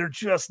 I mean, they're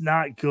just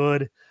not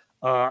good.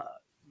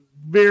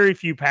 Very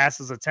few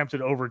passes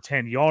attempted over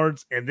 10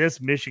 yards, and this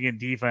Michigan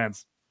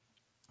defense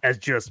has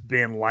just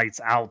been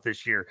lights out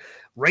this year.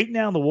 Right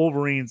now, the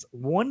Wolverines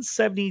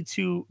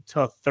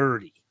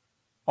 172-30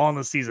 on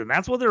the season.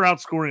 That's what they're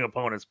outscoring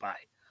opponents by.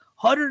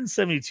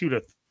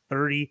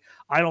 172-30.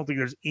 I don't think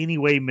there's any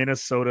way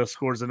Minnesota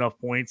scores enough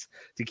points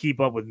to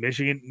keep up with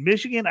Michigan.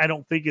 Michigan, I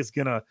don't think is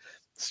going to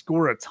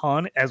score a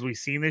ton as we've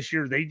seen this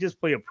year. They just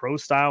play a pro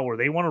style where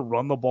they want to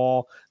run the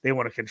ball. They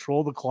want to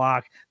control the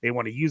clock. They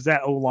want to use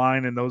that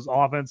O-line and those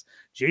offense.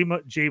 Jay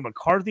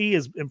McCarthy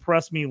has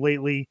impressed me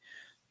lately.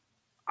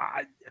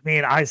 I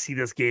see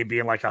this game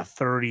being like a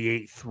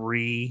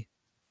 38-3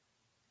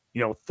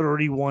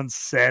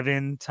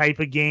 31-7 type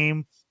of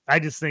game. I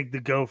just think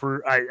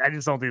I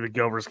just don't think the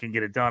Gophers can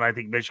get it done. I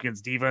think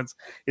Michigan's defense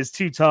is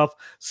too tough.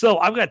 So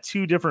I've got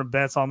two different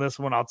bets on this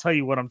one. I'll tell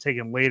you what I'm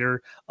taking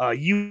later. Do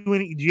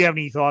you have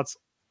any thoughts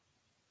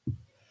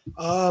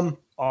on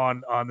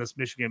this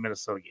Michigan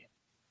Minnesota game?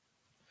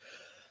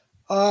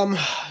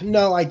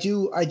 No, I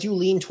do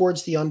lean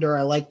towards the under.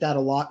 I like that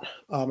a lot,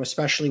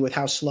 especially with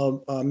how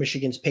slow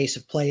Michigan's pace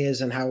of play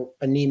is and how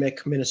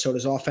anemic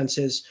Minnesota's offense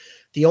is.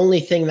 The only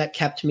thing that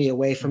kept me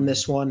away from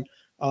this one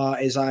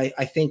is I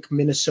think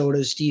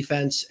Minnesota's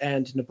defense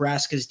and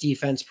Nebraska's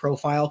defense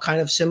profile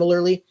kind of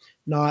similarly,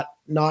 not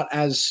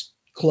as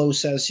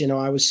close as,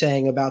 I was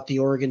saying about the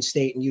Oregon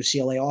State and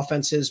UCLA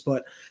offenses,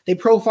 but they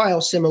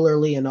profile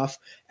similarly enough.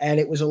 And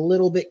it was a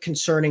little bit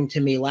concerning to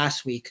me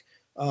last week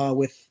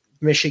with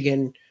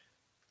Michigan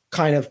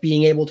kind of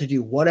being able to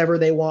do whatever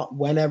they want,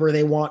 whenever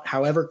they want,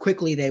 however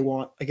quickly they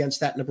want against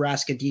that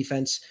Nebraska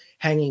defense,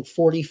 hanging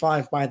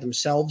 45 by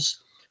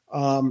themselves.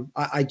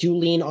 I do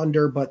lean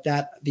under, but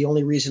the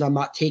only reason I'm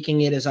not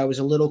taking it is I was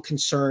a little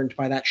concerned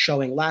by that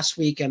showing last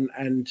week,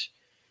 and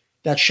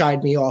that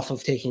shied me off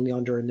of taking the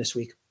under in this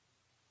week.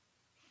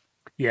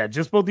 Yeah,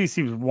 just both these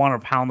teams want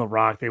to pound the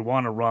rock. They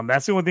want to run.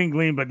 That's the only thing,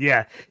 Glean. But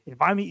yeah,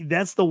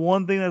 that's the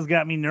one thing that's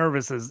got me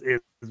nervous is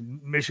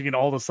Michigan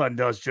all of a sudden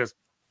does just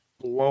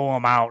blow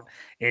them out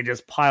and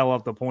just pile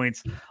up the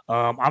points.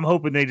 I'm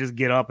hoping they just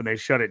get up and they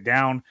shut it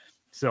down.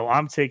 So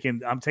I'm taking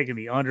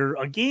the under.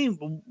 A game,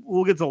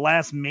 we'll get to the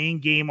last main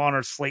game on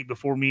our slate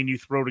before me and you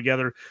throw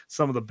together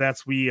some of the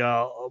bets we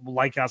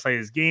like outside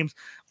these games.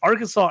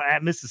 Arkansas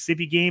at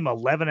Mississippi game,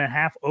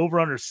 11.5,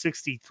 over under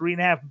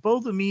 63.5.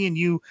 Both of me and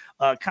you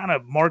kind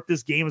of marked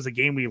this game as a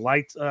game we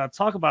liked.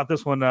 Talk about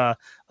this one a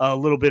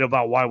little bit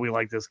about why we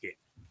like this game.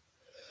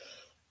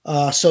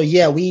 So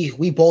yeah,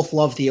 we both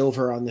love the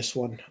over on this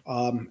one.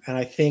 And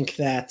I think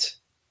that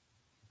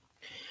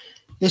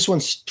this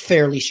one's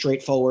fairly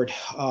straightforward.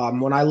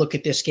 When I look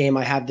at this game,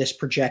 I have this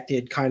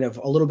projected kind of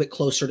a little bit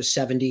closer to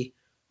 70.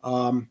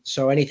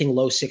 So anything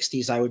low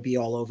 60s, I would be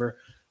all over.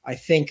 I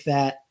think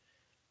that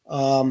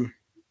Ole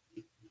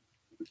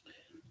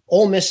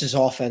Miss's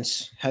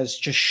offense has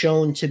just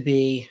shown to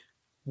be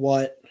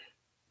what,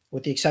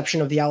 with the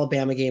exception of the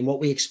Alabama game, what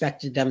we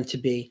expected them to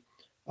be.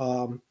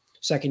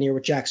 Second year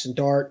with Jackson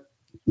Dart,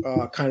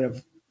 kind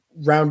of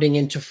rounding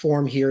into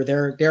form here.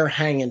 They're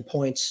hanging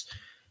points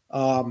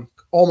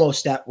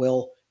almost at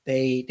will.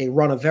 They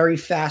run a very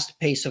fast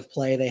pace of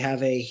play. They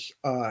have a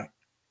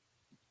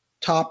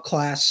top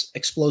class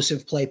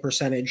explosive play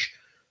percentage.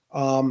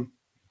 And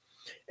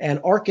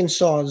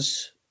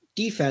Arkansas's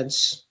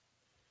defense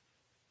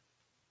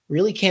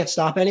really can't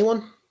stop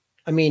anyone.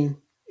 I mean,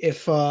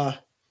 if you're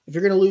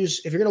going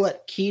to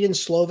let Keaton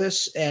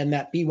Slovis and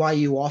that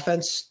BYU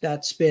offense,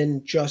 that's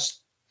been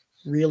just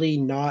really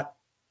not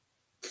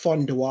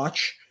fun to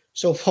watch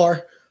so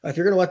far. If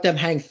you're going to let them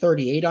hang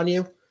 38 on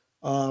you,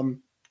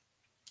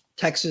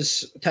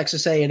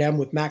 Texas A&M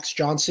with Max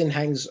Johnson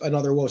hangs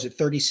another,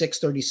 36,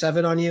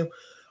 37 on you.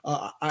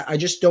 I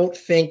just don't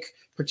think,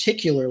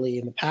 particularly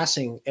in the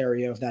passing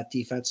area of that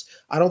defense,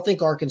 I don't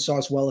think Arkansas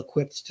is well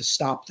equipped to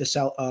stop this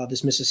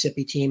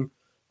Mississippi team.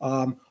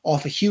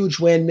 Off a huge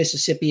win,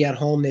 Mississippi at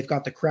home, they've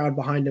got the crowd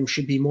behind them,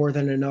 should be more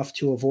than enough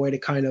to avoid a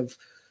kind of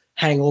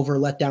hangover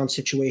letdown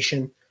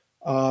situation.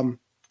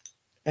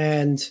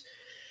 And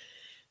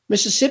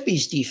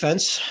Mississippi's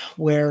defense,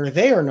 where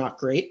they are not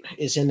great,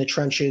 is in the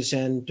trenches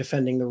and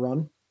defending the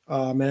run.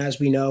 And as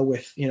we know,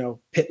 with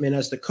Pittman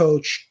as the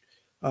coach,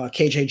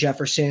 KJ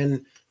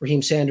Jefferson,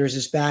 Raheem Sanders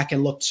is back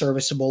and looked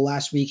serviceable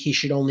last week. He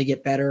should only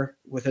get better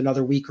with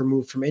another week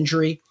removed from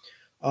injury.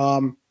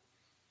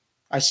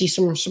 I see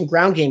some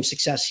ground game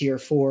success here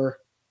for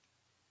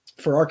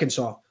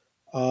Arkansas.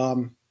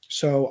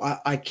 So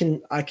I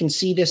can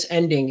see this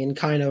ending in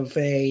kind of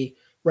a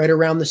right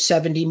around the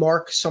 70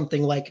 mark,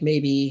 something like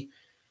maybe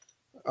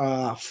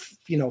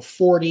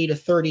 40 to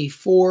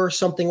 34,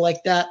 something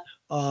like that.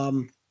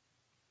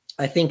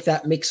 I think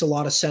that makes a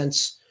lot of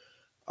sense.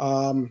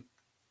 And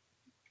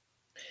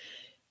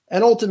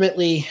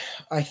ultimately,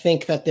 I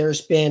think that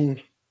there's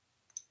been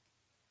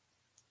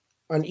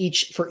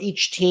for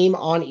each team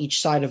on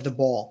each side of the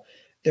ball,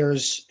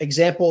 there's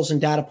examples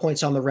and data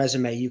points on the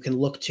resume you can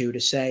look to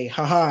say,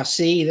 haha,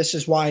 see, this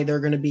is why they're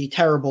going to be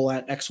terrible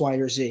at X, Y,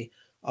 or Z.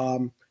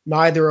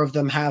 Neither of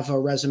them have a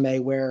resume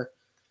where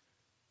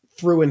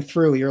through and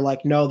through you're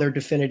like, no, they're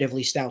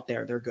definitively stout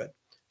there. They're good.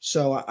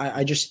 So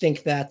I just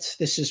think that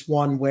this is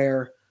one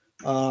where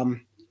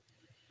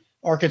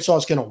Arkansas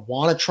is going to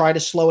want to try to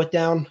slow it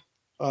down.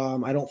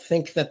 I don't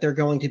think that they're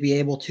going to be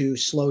able to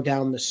slow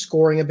down the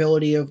scoring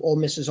ability of Ole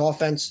Miss's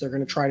offense. They're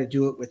going to try to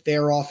do it with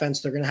their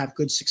offense. They're going to have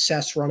good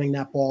success running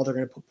that ball. They're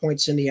going to put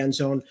points in the end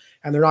zone,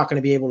 and they're not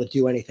going to be able to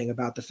do anything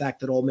about the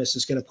fact that Ole Miss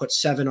is going to put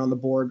 7 on the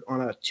board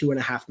on a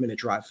 2.5 minute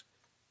drive.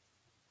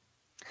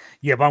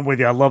 Yeah, I'm with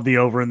you. I love the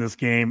over in this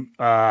game.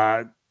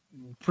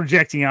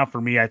 Projecting out for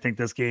me, I think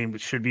this game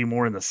should be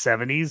more in the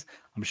 70s.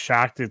 I'm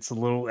shocked it's a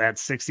little at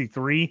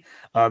 63.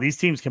 These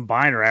teams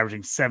combined are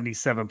averaging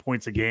 77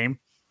 points a game.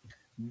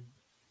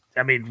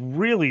 I mean,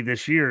 really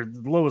this year,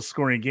 the lowest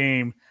scoring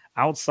game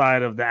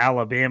outside of the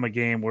Alabama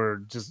game where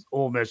just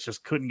Ole Miss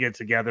just couldn't get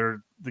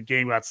together. The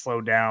game got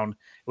slowed down.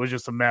 It was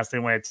just a mess. They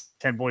went at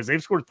 10 points.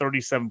 They've scored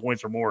 37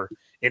 points or more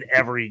in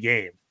every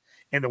game.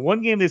 And the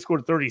one game they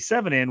scored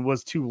 37 in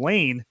was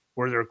Tulane,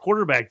 where their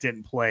quarterback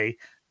didn't play.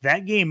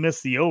 That game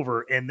missed the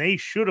over, and they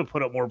should have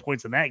put up more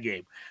points in that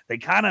game. They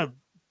kind of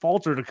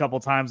faltered a couple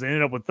times and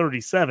ended up with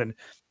 37,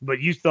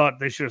 but you thought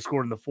they should have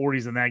scored in the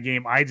 40s in that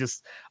game. I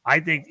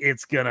think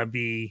it's going to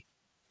be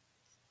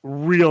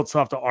real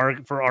tough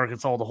for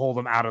Arkansas to hold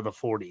them out of the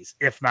 40s,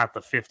 if not the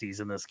 50s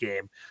in this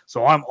game.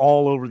 So I'm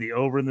all over the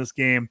over in this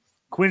game.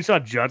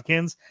 Quinshot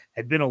Judkins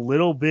had been a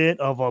little bit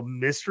of a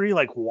mystery.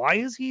 Like, why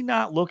is he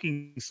not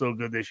looking so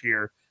good this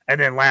year? And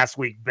then last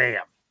week,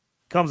 bam,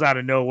 comes out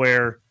of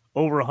nowhere,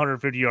 over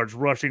 150 yards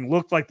rushing.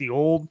 Looked like the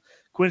old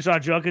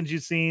Quinshot Judkins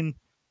you've seen.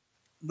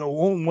 The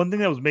one thing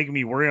that was making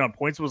me worry on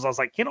points was I was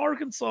like, can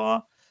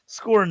Arkansas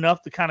score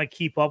enough to kind of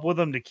keep up with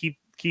them to keep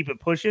it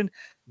pushing?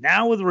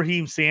 Now with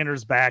Raheem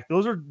Sanders back,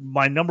 those are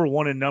my number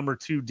 1 and number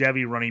 2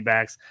 Debbie running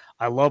backs.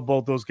 I love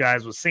both those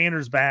guys. With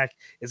Sanders back,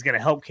 is going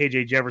to help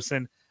KJ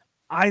Jefferson.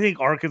 I think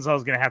Arkansas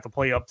is going to have to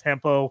play up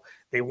tempo.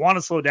 They want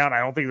to slow down. I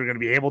don't think they're going to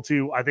be able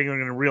to. I think they're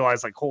going to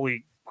realize, like,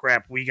 holy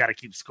crap, we got to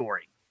keep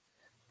scoring.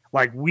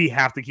 Like, we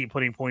have to keep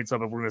putting points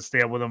up if we're going to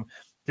stay up with them.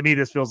 To me,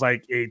 this feels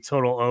like a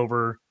total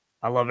over.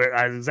 I love it.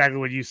 Exactly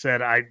what you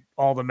said.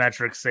 All the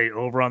metrics say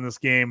over on this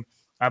game.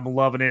 I'm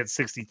loving it at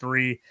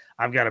 63.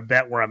 I've got a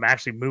bet where I'm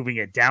actually moving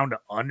it down to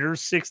under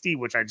 60,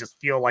 which I just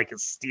feel like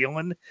is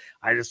stealing.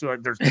 I just feel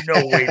like there's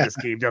no way this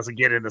game doesn't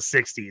get in the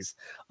 60s.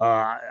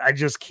 I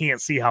just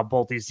can't see how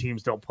both these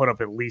teams don't put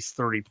up at least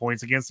 30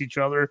 points against each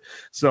other.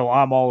 So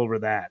I'm all over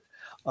that.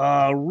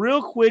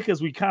 Real quick, as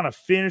we kind of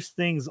finish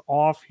things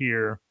off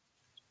here,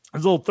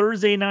 there's a little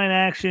Thursday night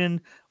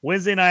action,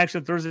 Wednesday night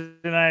action, Thursday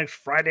night action,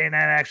 Friday night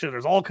action.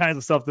 There's all kinds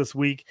of stuff this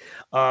week.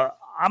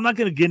 I'm not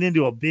going to get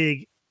into a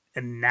big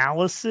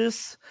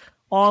analysis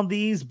on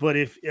these, but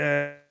if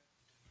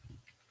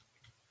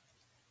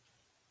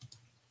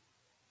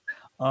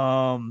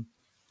I'm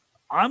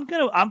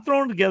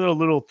throwing together a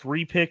little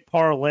 3-pick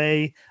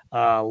parlay.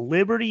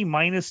 Liberty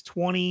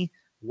 -20,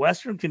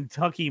 Western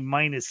Kentucky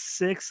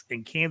 -6,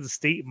 and Kansas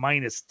State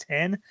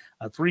 -10.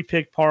 A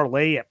 3-pick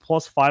parlay at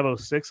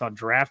 +506 on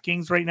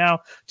DraftKings right now.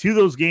 2 of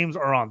those games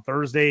are on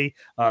Thursday.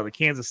 The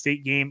Kansas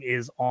State game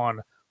is on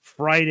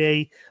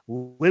Friday.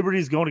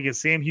 Liberty's going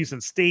against Sam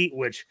Houston State,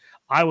 which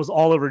I was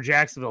all over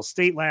Jacksonville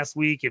State last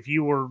week. If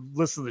you were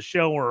listening to the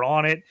show or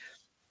on it,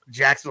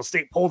 Jacksonville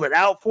State pulled it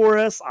out for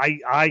us.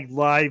 I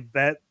live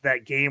bet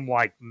that game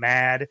like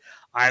mad.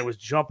 I was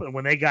jumping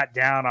when they got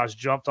down. I was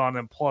jumped on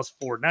them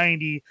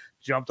 +490,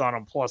 jumped on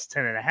them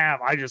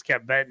 +10.5. I just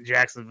kept betting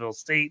Jacksonville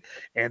State,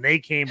 and they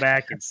came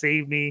back and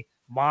saved me.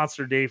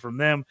 Monster day from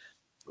them.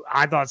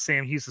 I thought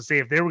Sam Houston State,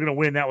 if they were going to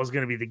win, that was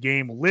going to be the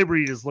game.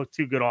 Liberty just looked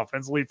too good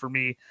offensively for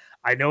me.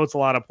 I know it's a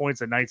lot of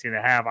points at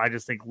 19.5. I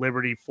just think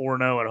Liberty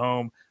 4-0 at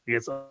home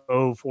against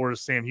 0-4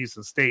 Sam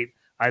Houston State.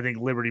 I think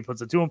Liberty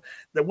puts it to them.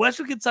 The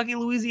Western Kentucky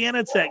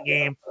Louisiana Tech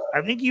game,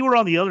 I think you were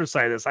on the other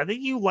side of this. I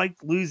think you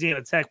liked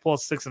Louisiana Tech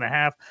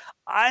 +6.5.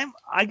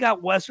 I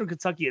got Western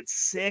Kentucky at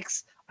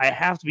 6. I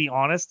have to be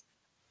honest.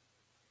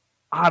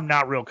 I'm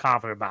not real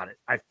confident about it.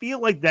 I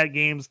feel like that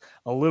game's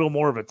a little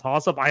more of a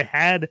toss-up. I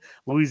had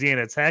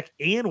Louisiana Tech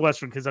and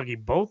Western Kentucky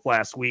both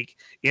last week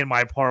in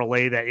my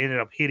parlay that ended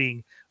up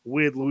hitting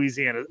with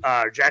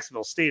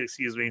Jacksonville State,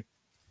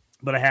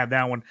 but I had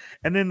that one.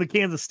 And then the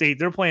Kansas State,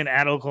 they're playing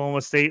at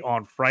Oklahoma State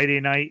on Friday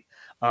night.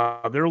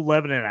 They're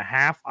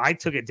 11.5. I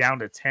took it down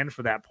to 10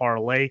 for that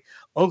parlay.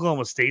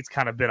 Oklahoma State's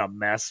kind of been a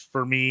mess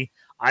for me.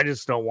 I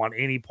just don't want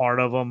any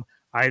part of them.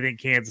 I think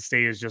Kansas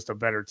State is just a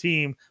better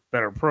team,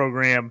 better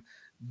program.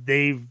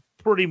 They've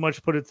pretty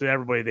much put it to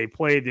everybody they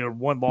played. Their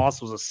one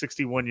loss was a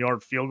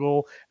 61-yard field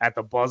goal at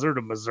the buzzer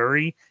to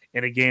Missouri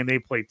in a game they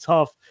played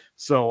tough.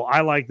 So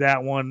I like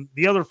that one.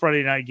 The other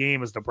Friday night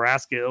game is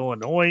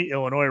Nebraska-Illinois.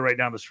 Illinois right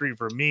down the street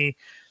for me.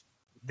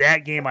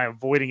 That game I'm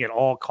avoiding at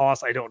all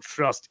costs. I don't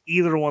trust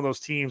either one of those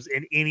teams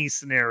in any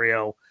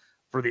scenario.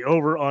 For the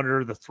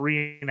over-under, the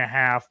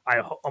 3.5,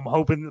 I'm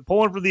hoping,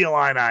 pulling for the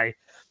Illini.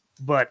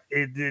 But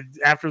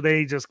after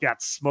they just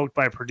got smoked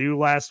by Purdue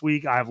last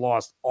week, I've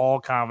lost all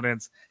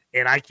confidence,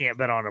 and I can't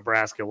bet on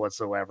Nebraska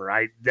whatsoever.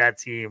 That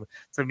team,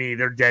 to me,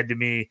 they're dead to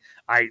me.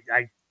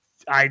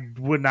 I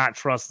would not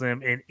trust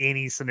them in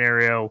any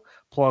scenario,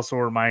 plus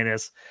or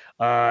minus.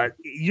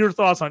 Your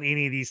thoughts on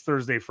any of these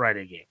Thursday,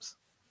 Friday games?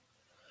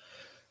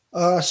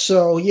 For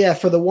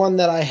the one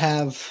that I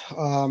have,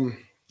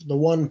 the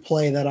one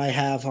play that I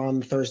have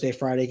on the Thursday,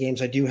 Friday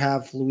games, I do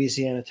have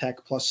Louisiana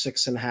Tech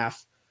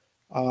 +6.5.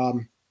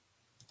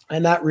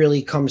 And that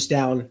really comes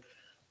down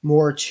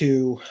more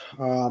to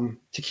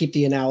keep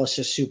the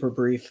analysis super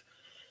brief.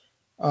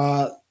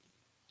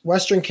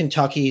 Western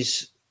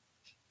Kentucky's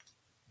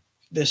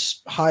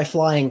this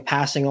high-flying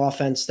passing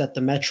offense that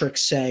the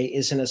metrics say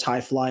isn't as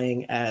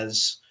high-flying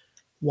as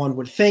one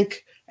would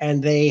think,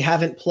 and they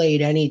haven't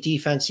played any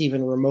defense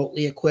even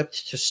remotely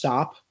equipped to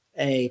stop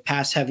a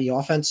pass-heavy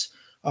offense.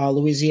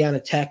 Louisiana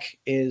Tech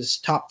is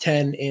top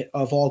 10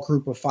 of all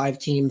group of 5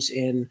 teams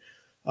in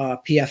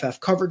PFF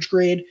coverage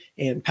grade,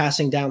 in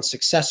passing down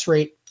success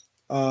rate,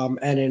 and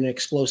an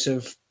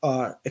explosive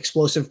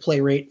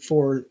play rate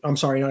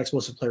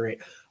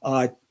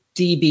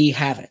DB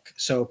havoc.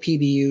 So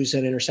PBUs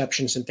and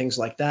interceptions and things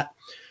like that.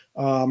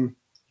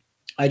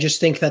 I just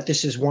think that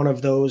this is one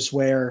of those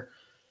where,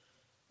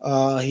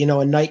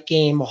 a night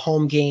game, a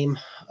home game,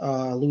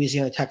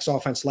 Louisiana Tech's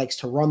offense likes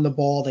to run the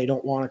ball. They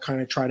don't want to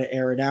kind of try to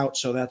air it out.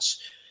 So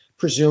that's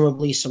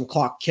presumably some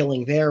clock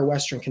killing there.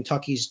 Western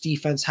Kentucky's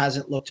defense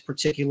hasn't looked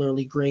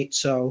particularly great.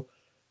 So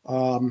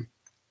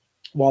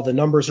while the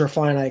numbers are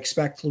fine, I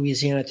expect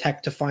Louisiana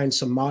Tech to find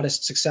some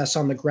modest success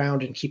on the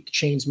ground and keep the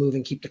chains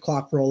moving, keep the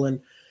clock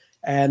rolling.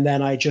 And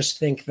then I just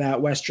think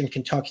that Western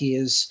Kentucky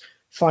is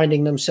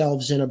finding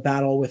themselves in a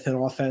battle with an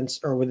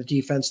offense or with a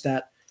defense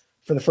that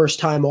for the first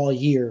time all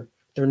year,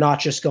 they're not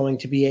just going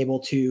to be able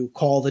to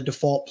call the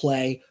default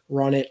play,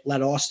 run it,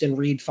 let Austin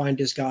Reed find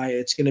his guy.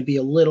 It's going to be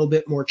a little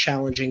bit more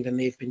challenging than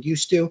they've been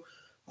used to.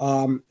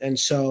 And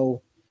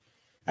so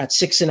at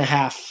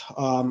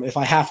 6.5, if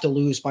I have to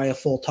lose by a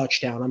full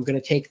touchdown, I'm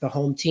going to take the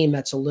home team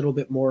that's a little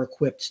bit more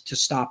equipped to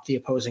stop the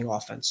opposing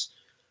offense.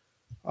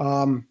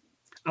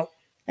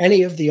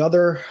 Any of the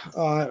other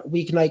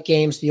weeknight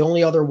games, the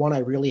only other one I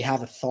really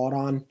have a thought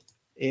on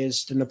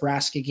is the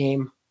Nebraska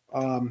game.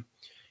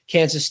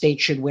 Kansas State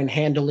should win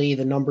handily.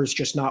 The number's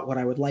just not what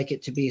I would like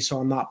it to be, so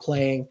I'm not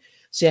playing.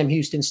 Sam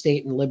Houston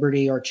State and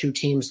Liberty are 2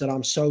 teams that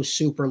I'm so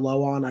super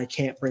low on, I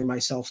can't bring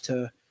myself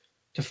to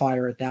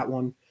fire at that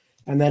one.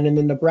 And then in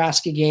the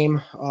Nebraska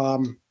game,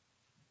 I'm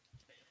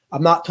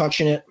not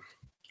touching it.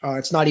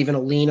 It's not even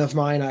a lean of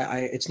mine.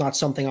 It's not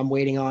something I'm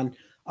waiting on.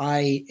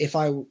 If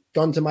I,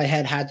 gun to my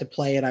head, had to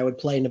play it, I would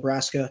play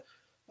Nebraska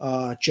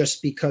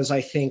just because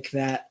I think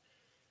that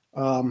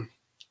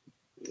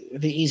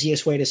the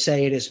easiest way to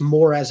say it is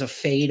more as a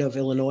fade of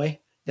Illinois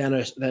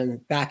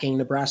than backing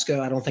Nebraska.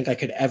 I don't think I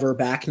could ever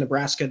back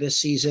Nebraska this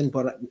season,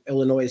 but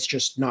Illinois has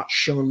just not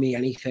shown me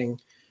anything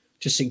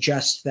to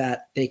suggest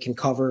that they can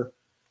cover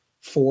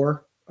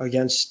 4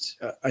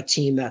 against a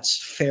team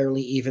that's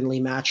fairly evenly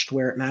matched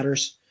where it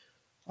matters.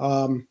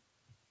 So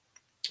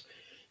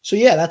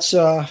yeah, that's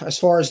as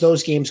far as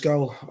those games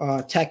go.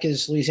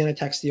 Louisiana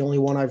Tech's the only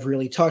one I've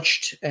really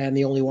touched and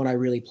the only one I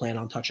really plan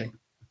on touching.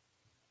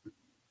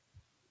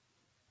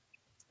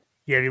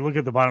 Yeah, if you look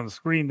at the bottom of the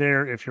screen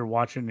there, if you're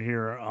watching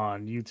here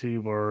on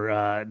YouTube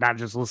or not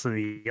just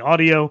listening to the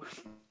audio,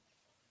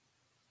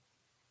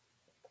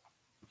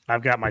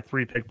 I've got my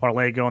 3-pick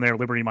parlay going there.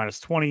 Liberty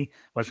 -20,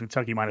 Western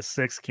Kentucky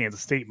 -6, Kansas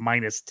State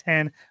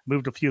 -10.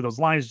 Moved a few of those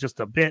lines just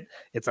a bit.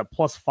 It's a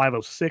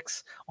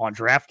 +506 on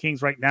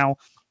DraftKings right now.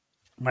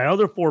 My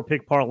other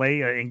 4-pick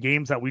parlay in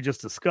games that we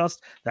just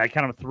discussed that I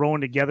kind of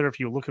throwing together if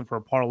you're looking for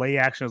a parlay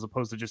action as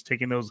opposed to just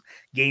taking those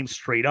games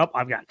straight up.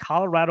 I've got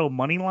Colorado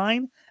money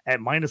line at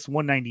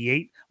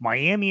 -198.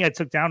 Miami I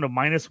took down to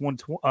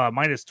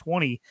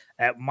 -20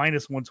 at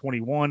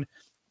 -121.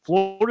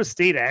 Florida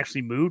State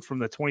actually moved from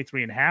the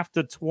 23.5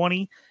 to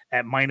 20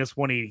 at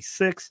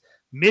 -186.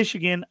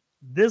 Michigan,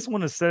 this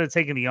one, instead of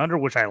taking the under,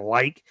 which I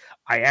like,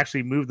 I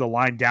actually moved the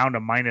line down to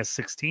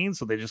 -16.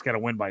 So they just got to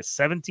win by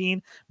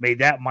 17, made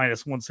that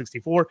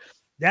 -164.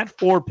 That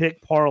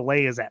 4-pick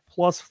parlay is at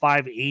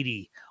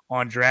 +580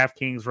 on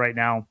DraftKings right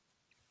now.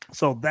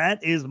 So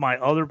that is my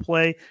other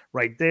play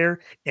right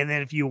there. And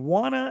then if you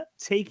want to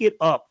take it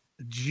up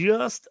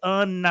just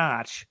a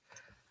notch,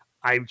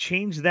 I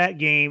changed that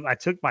game. I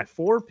took my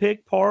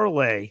 4-pick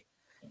parlay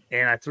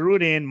and I threw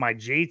it in my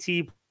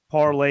JT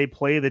Parlay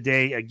play of the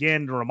day.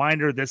 Again, a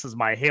reminder, this is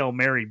my Hail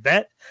Mary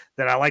bet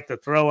that I like to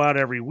throw out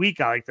every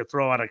week. I like to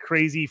throw out a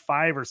crazy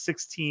 5 or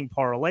 6 team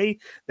parlay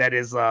that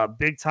is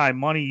big time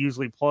money,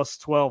 usually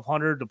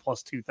 +1,200 to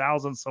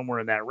 +2,000,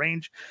 somewhere in that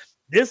range.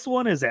 This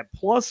one is at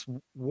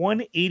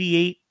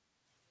 +188,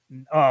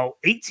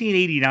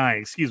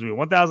 1889,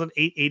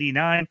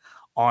 1,889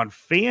 on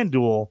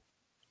FanDuel.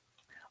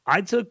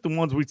 I took the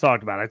ones we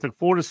talked about. I took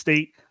Florida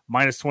State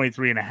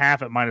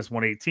 -23.5 at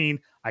 -118.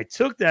 I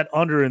took that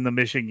under in the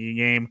Michigan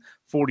game,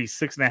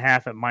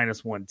 46.5 at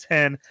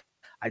 -110.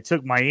 I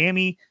took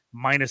Miami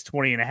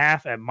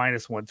 -20.5 at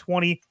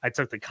 -120. I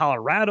took the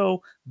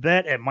Colorado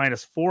bet at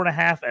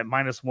 -4.5 at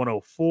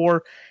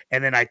 -104.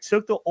 And then I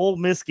took the Ole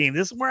Miss game.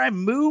 This is where I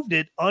moved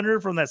it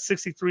under from that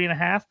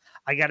 63.5.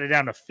 I got it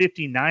down to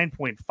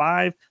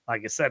 59.5.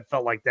 Like I said,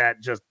 felt like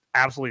that. Just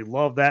absolutely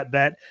love that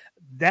bet.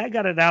 That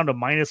got it down to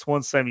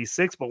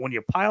 -176. But when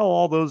you pile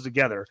all those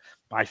together,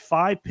 my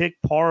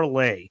 5-pick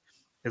parlay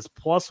is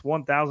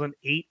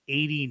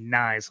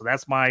 +1,889. So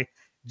that's my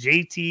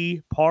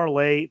JT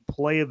Parlay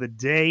play of the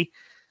day.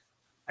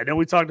 I know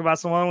we talked about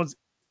some other ones.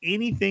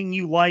 Anything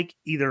you like,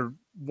 either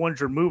ones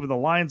you're moving the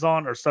lines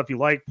on or stuff you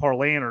like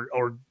parlaying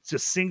or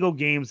just single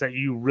games that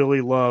you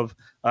really love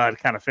to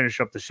kind of finish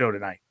up the show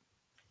tonight.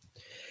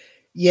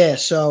 Yeah,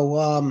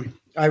 so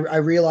I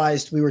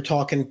realized we were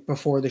talking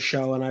before the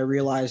show, and I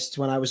realized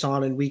when I was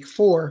on in week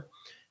 4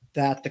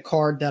 that the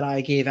card that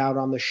I gave out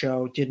on the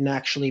show didn't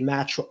actually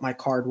match what my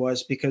card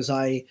was because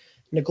I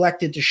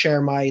neglected to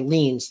share my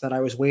leans that I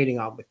was waiting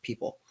on with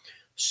people.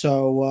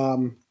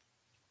 So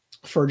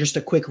for just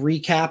a quick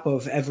recap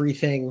of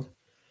everything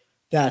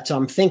that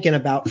I'm thinking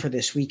about for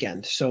this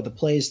weekend. So the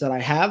plays that I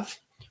have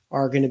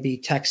are going to be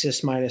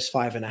Texas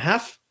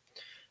 -5.5.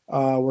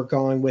 We're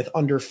going with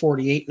under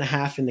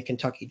 48.5 in the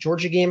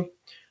Kentucky-Georgia game,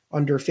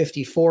 under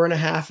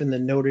 54.5 in the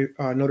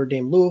Notre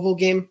Dame-Louisville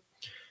game,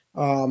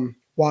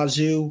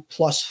 Wazoo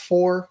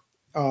 +4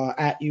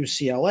 at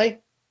UCLA,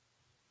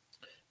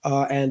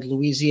 and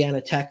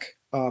Louisiana Tech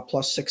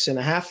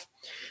 +6.5.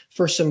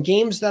 For some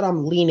games that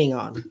I'm leaning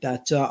on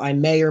that I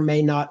may or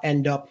may not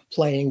end up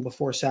playing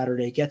before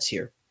Saturday gets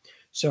here.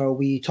 So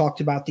we talked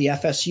about the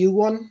FSU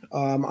one.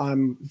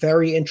 I'm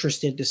very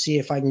interested to see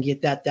if I can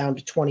get that down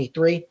to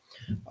 23.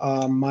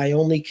 My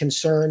only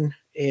concern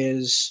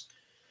is,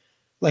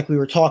 like we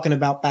were talking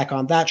about back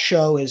on that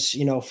show, is,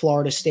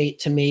 Florida State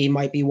to me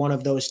might be one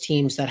of those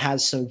teams that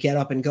has some get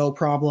up and go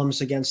problems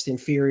against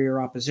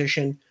inferior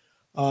opposition.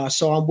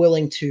 So I'm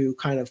willing to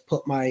kind of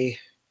put my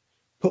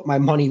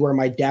money where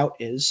my doubt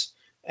is.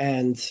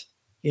 And,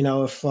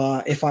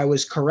 if I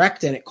was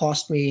correct and it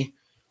cost me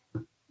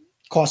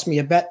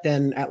a bet,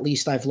 then at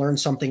least I've learned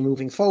something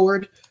moving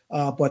forward.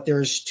 But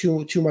there's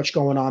too much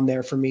going on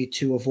there for me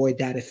to avoid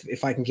that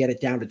if I can get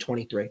it down to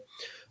 23.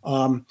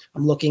 I'm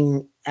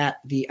looking at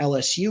the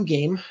LSU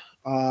game.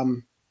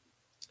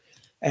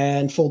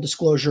 And full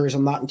disclosure is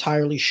I'm not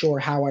entirely sure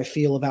how I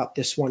feel about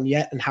this one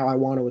yet and how I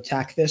want to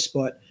attack this.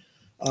 But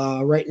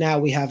right now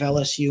we have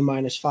LSU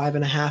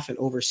 -5.5 and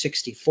over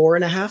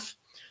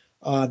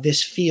 64.5.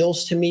 This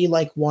feels to me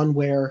like one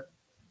where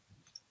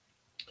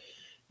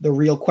the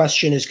real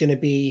question is going to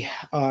be,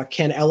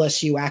 can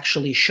LSU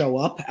actually show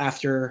up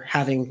after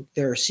having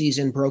their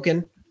season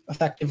broken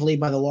effectively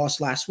by the loss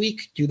last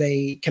week?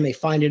 Can they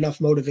find enough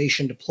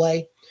motivation to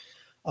play?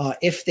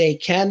 If they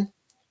can,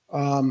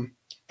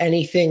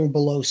 anything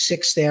below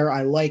 6 there,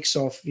 I like.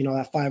 So if,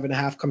 that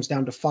 5.5 comes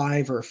down to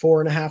 5 or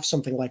 4.5,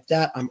 something like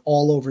that, I'm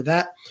all over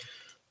that.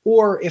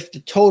 Or if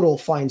the total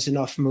finds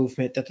enough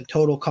movement that the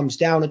total comes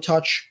down a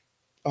touch,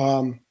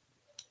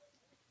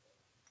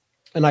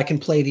 and I can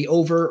play the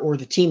over or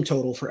the team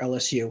total for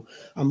LSU,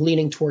 I'm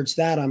leaning towards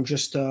that. I'm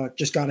just got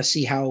to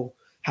see how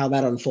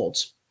that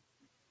unfolds.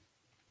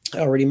 I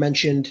already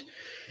mentioned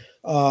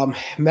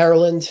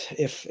Maryland.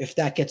 If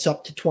that gets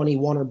up to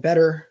 21 or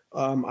better,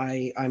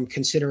 I'm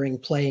considering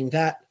playing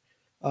that.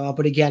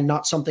 But again,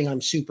 not something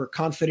I'm super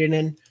confident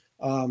in.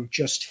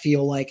 Just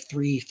feel like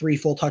three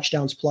full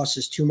touchdowns plus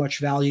is too much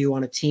value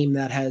on a team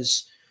that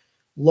has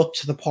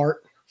looked the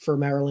part for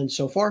Maryland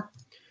so far.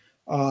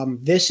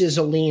 This is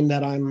a lean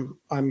that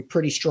I'm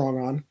pretty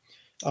strong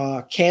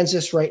on.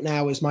 Kansas right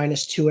now is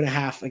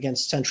 -2.5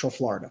 against Central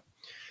Florida.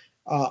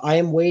 I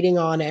am waiting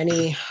on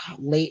any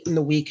late in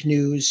the week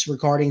news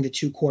regarding the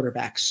two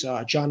quarterbacks,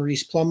 John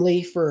Reese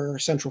Plumlee for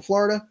Central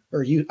Florida,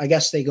 I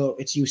guess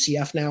it's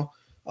UCF now.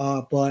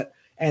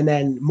 And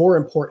then more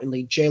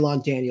importantly,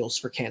 Jalon Daniels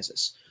for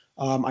Kansas.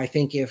 I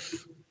think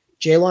if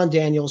Jalon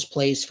Daniels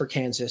plays for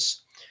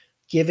Kansas,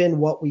 given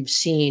what we've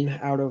seen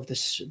out of the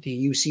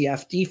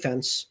UCF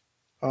defense,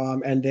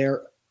 and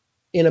their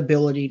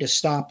inability to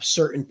stop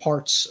certain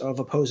parts of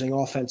opposing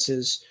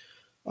offenses,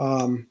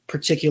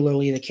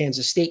 particularly the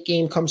Kansas State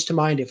game comes to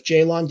mind. If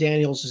Jalon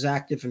Daniels is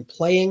active and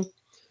playing,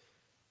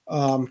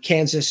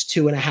 Kansas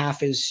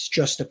 2.5 is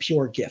just a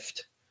pure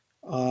gift.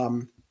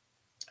 And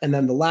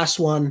then the last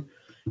one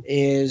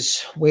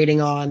is waiting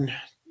on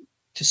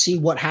to see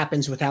what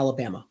happens with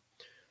Alabama.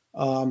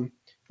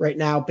 Right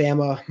now,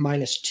 Bama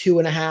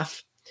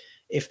 -2.5.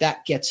 If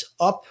that gets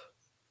up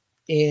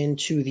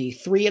into the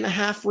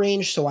 3.5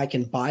 range, so I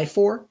can buy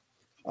 4,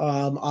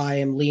 I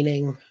am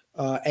leaning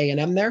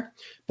A&M there.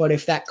 But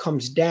if that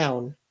comes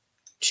down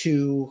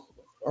to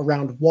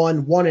around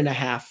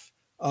 1.5,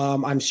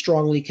 I'm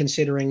strongly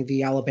considering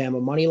the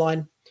Alabama money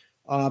line.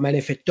 And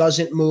if it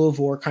doesn't move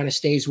or kind of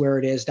stays where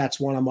it is,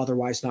 that's one I'm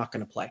otherwise not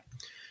going to play.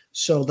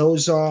 So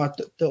those are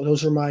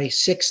my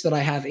 6 that I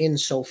have in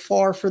so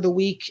far for the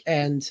week,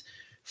 and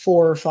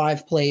 4 or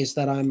 5 plays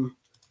that I'm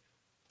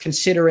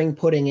considering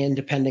putting in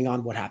depending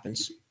on what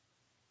happens.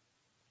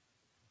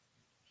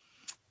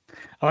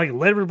 I like to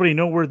let everybody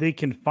know where they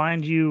can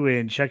find you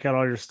and check out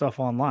all your stuff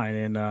online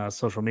and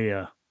social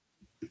media.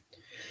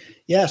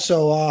 Yeah,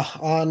 so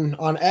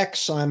on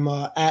X, I'm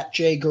at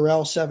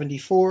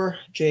JGorrell74,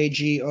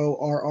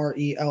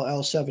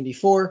 JGORRELL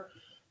 74.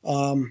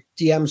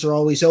 DMs are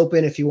always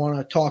open if you want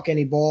to talk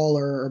any ball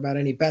or about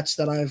any bets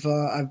that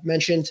I've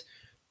mentioned.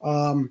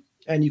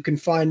 And you can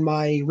find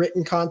my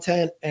written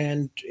content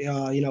and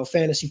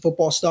fantasy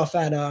football stuff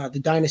at the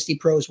Dynasty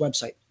Pros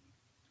website.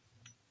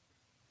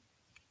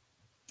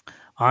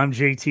 I'm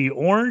JT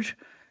Orange.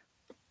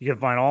 You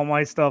can find all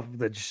my stuff,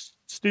 the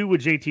Stew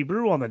with JT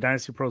Brew, on the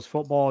Dynasty Pros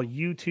Football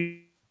YouTube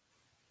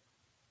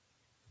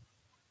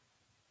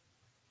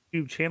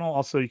channel.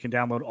 Also, you can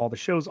download all the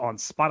shows on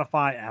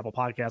Spotify, Apple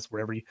Podcasts,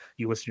 wherever you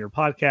listen to your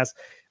podcasts.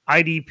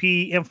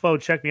 IDP info.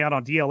 Check me out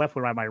on DLF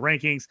where I have my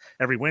rankings.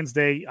 Every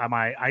Wednesday,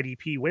 my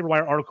IDP waiver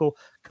wire article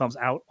comes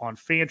out on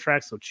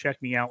Fantrax, so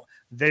check me out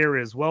there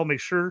as well.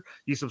 Make sure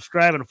you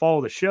subscribe and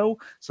follow the show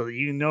so that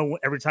you know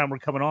every time we're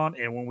coming on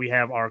and when we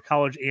have our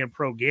college and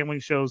pro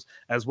gambling shows,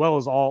 as well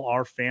as all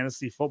our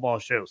fantasy football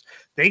shows.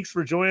 Thanks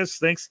for joining us.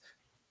 Thanks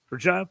for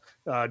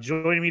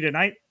joining me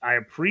tonight. I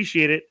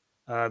appreciate it.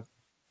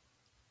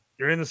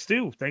 You're in the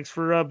stew. Thanks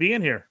for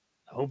being here.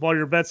 I hope all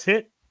your bets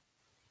hit.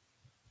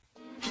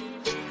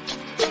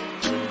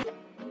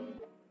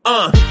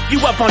 You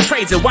up on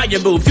trades and why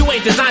you move. You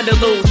ain't designed to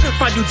lose.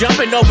 Find you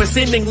jumping over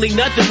seemingly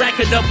nothing,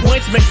 racking up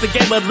points makes the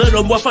game a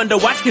little more fun to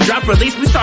watch. Can drop release. We start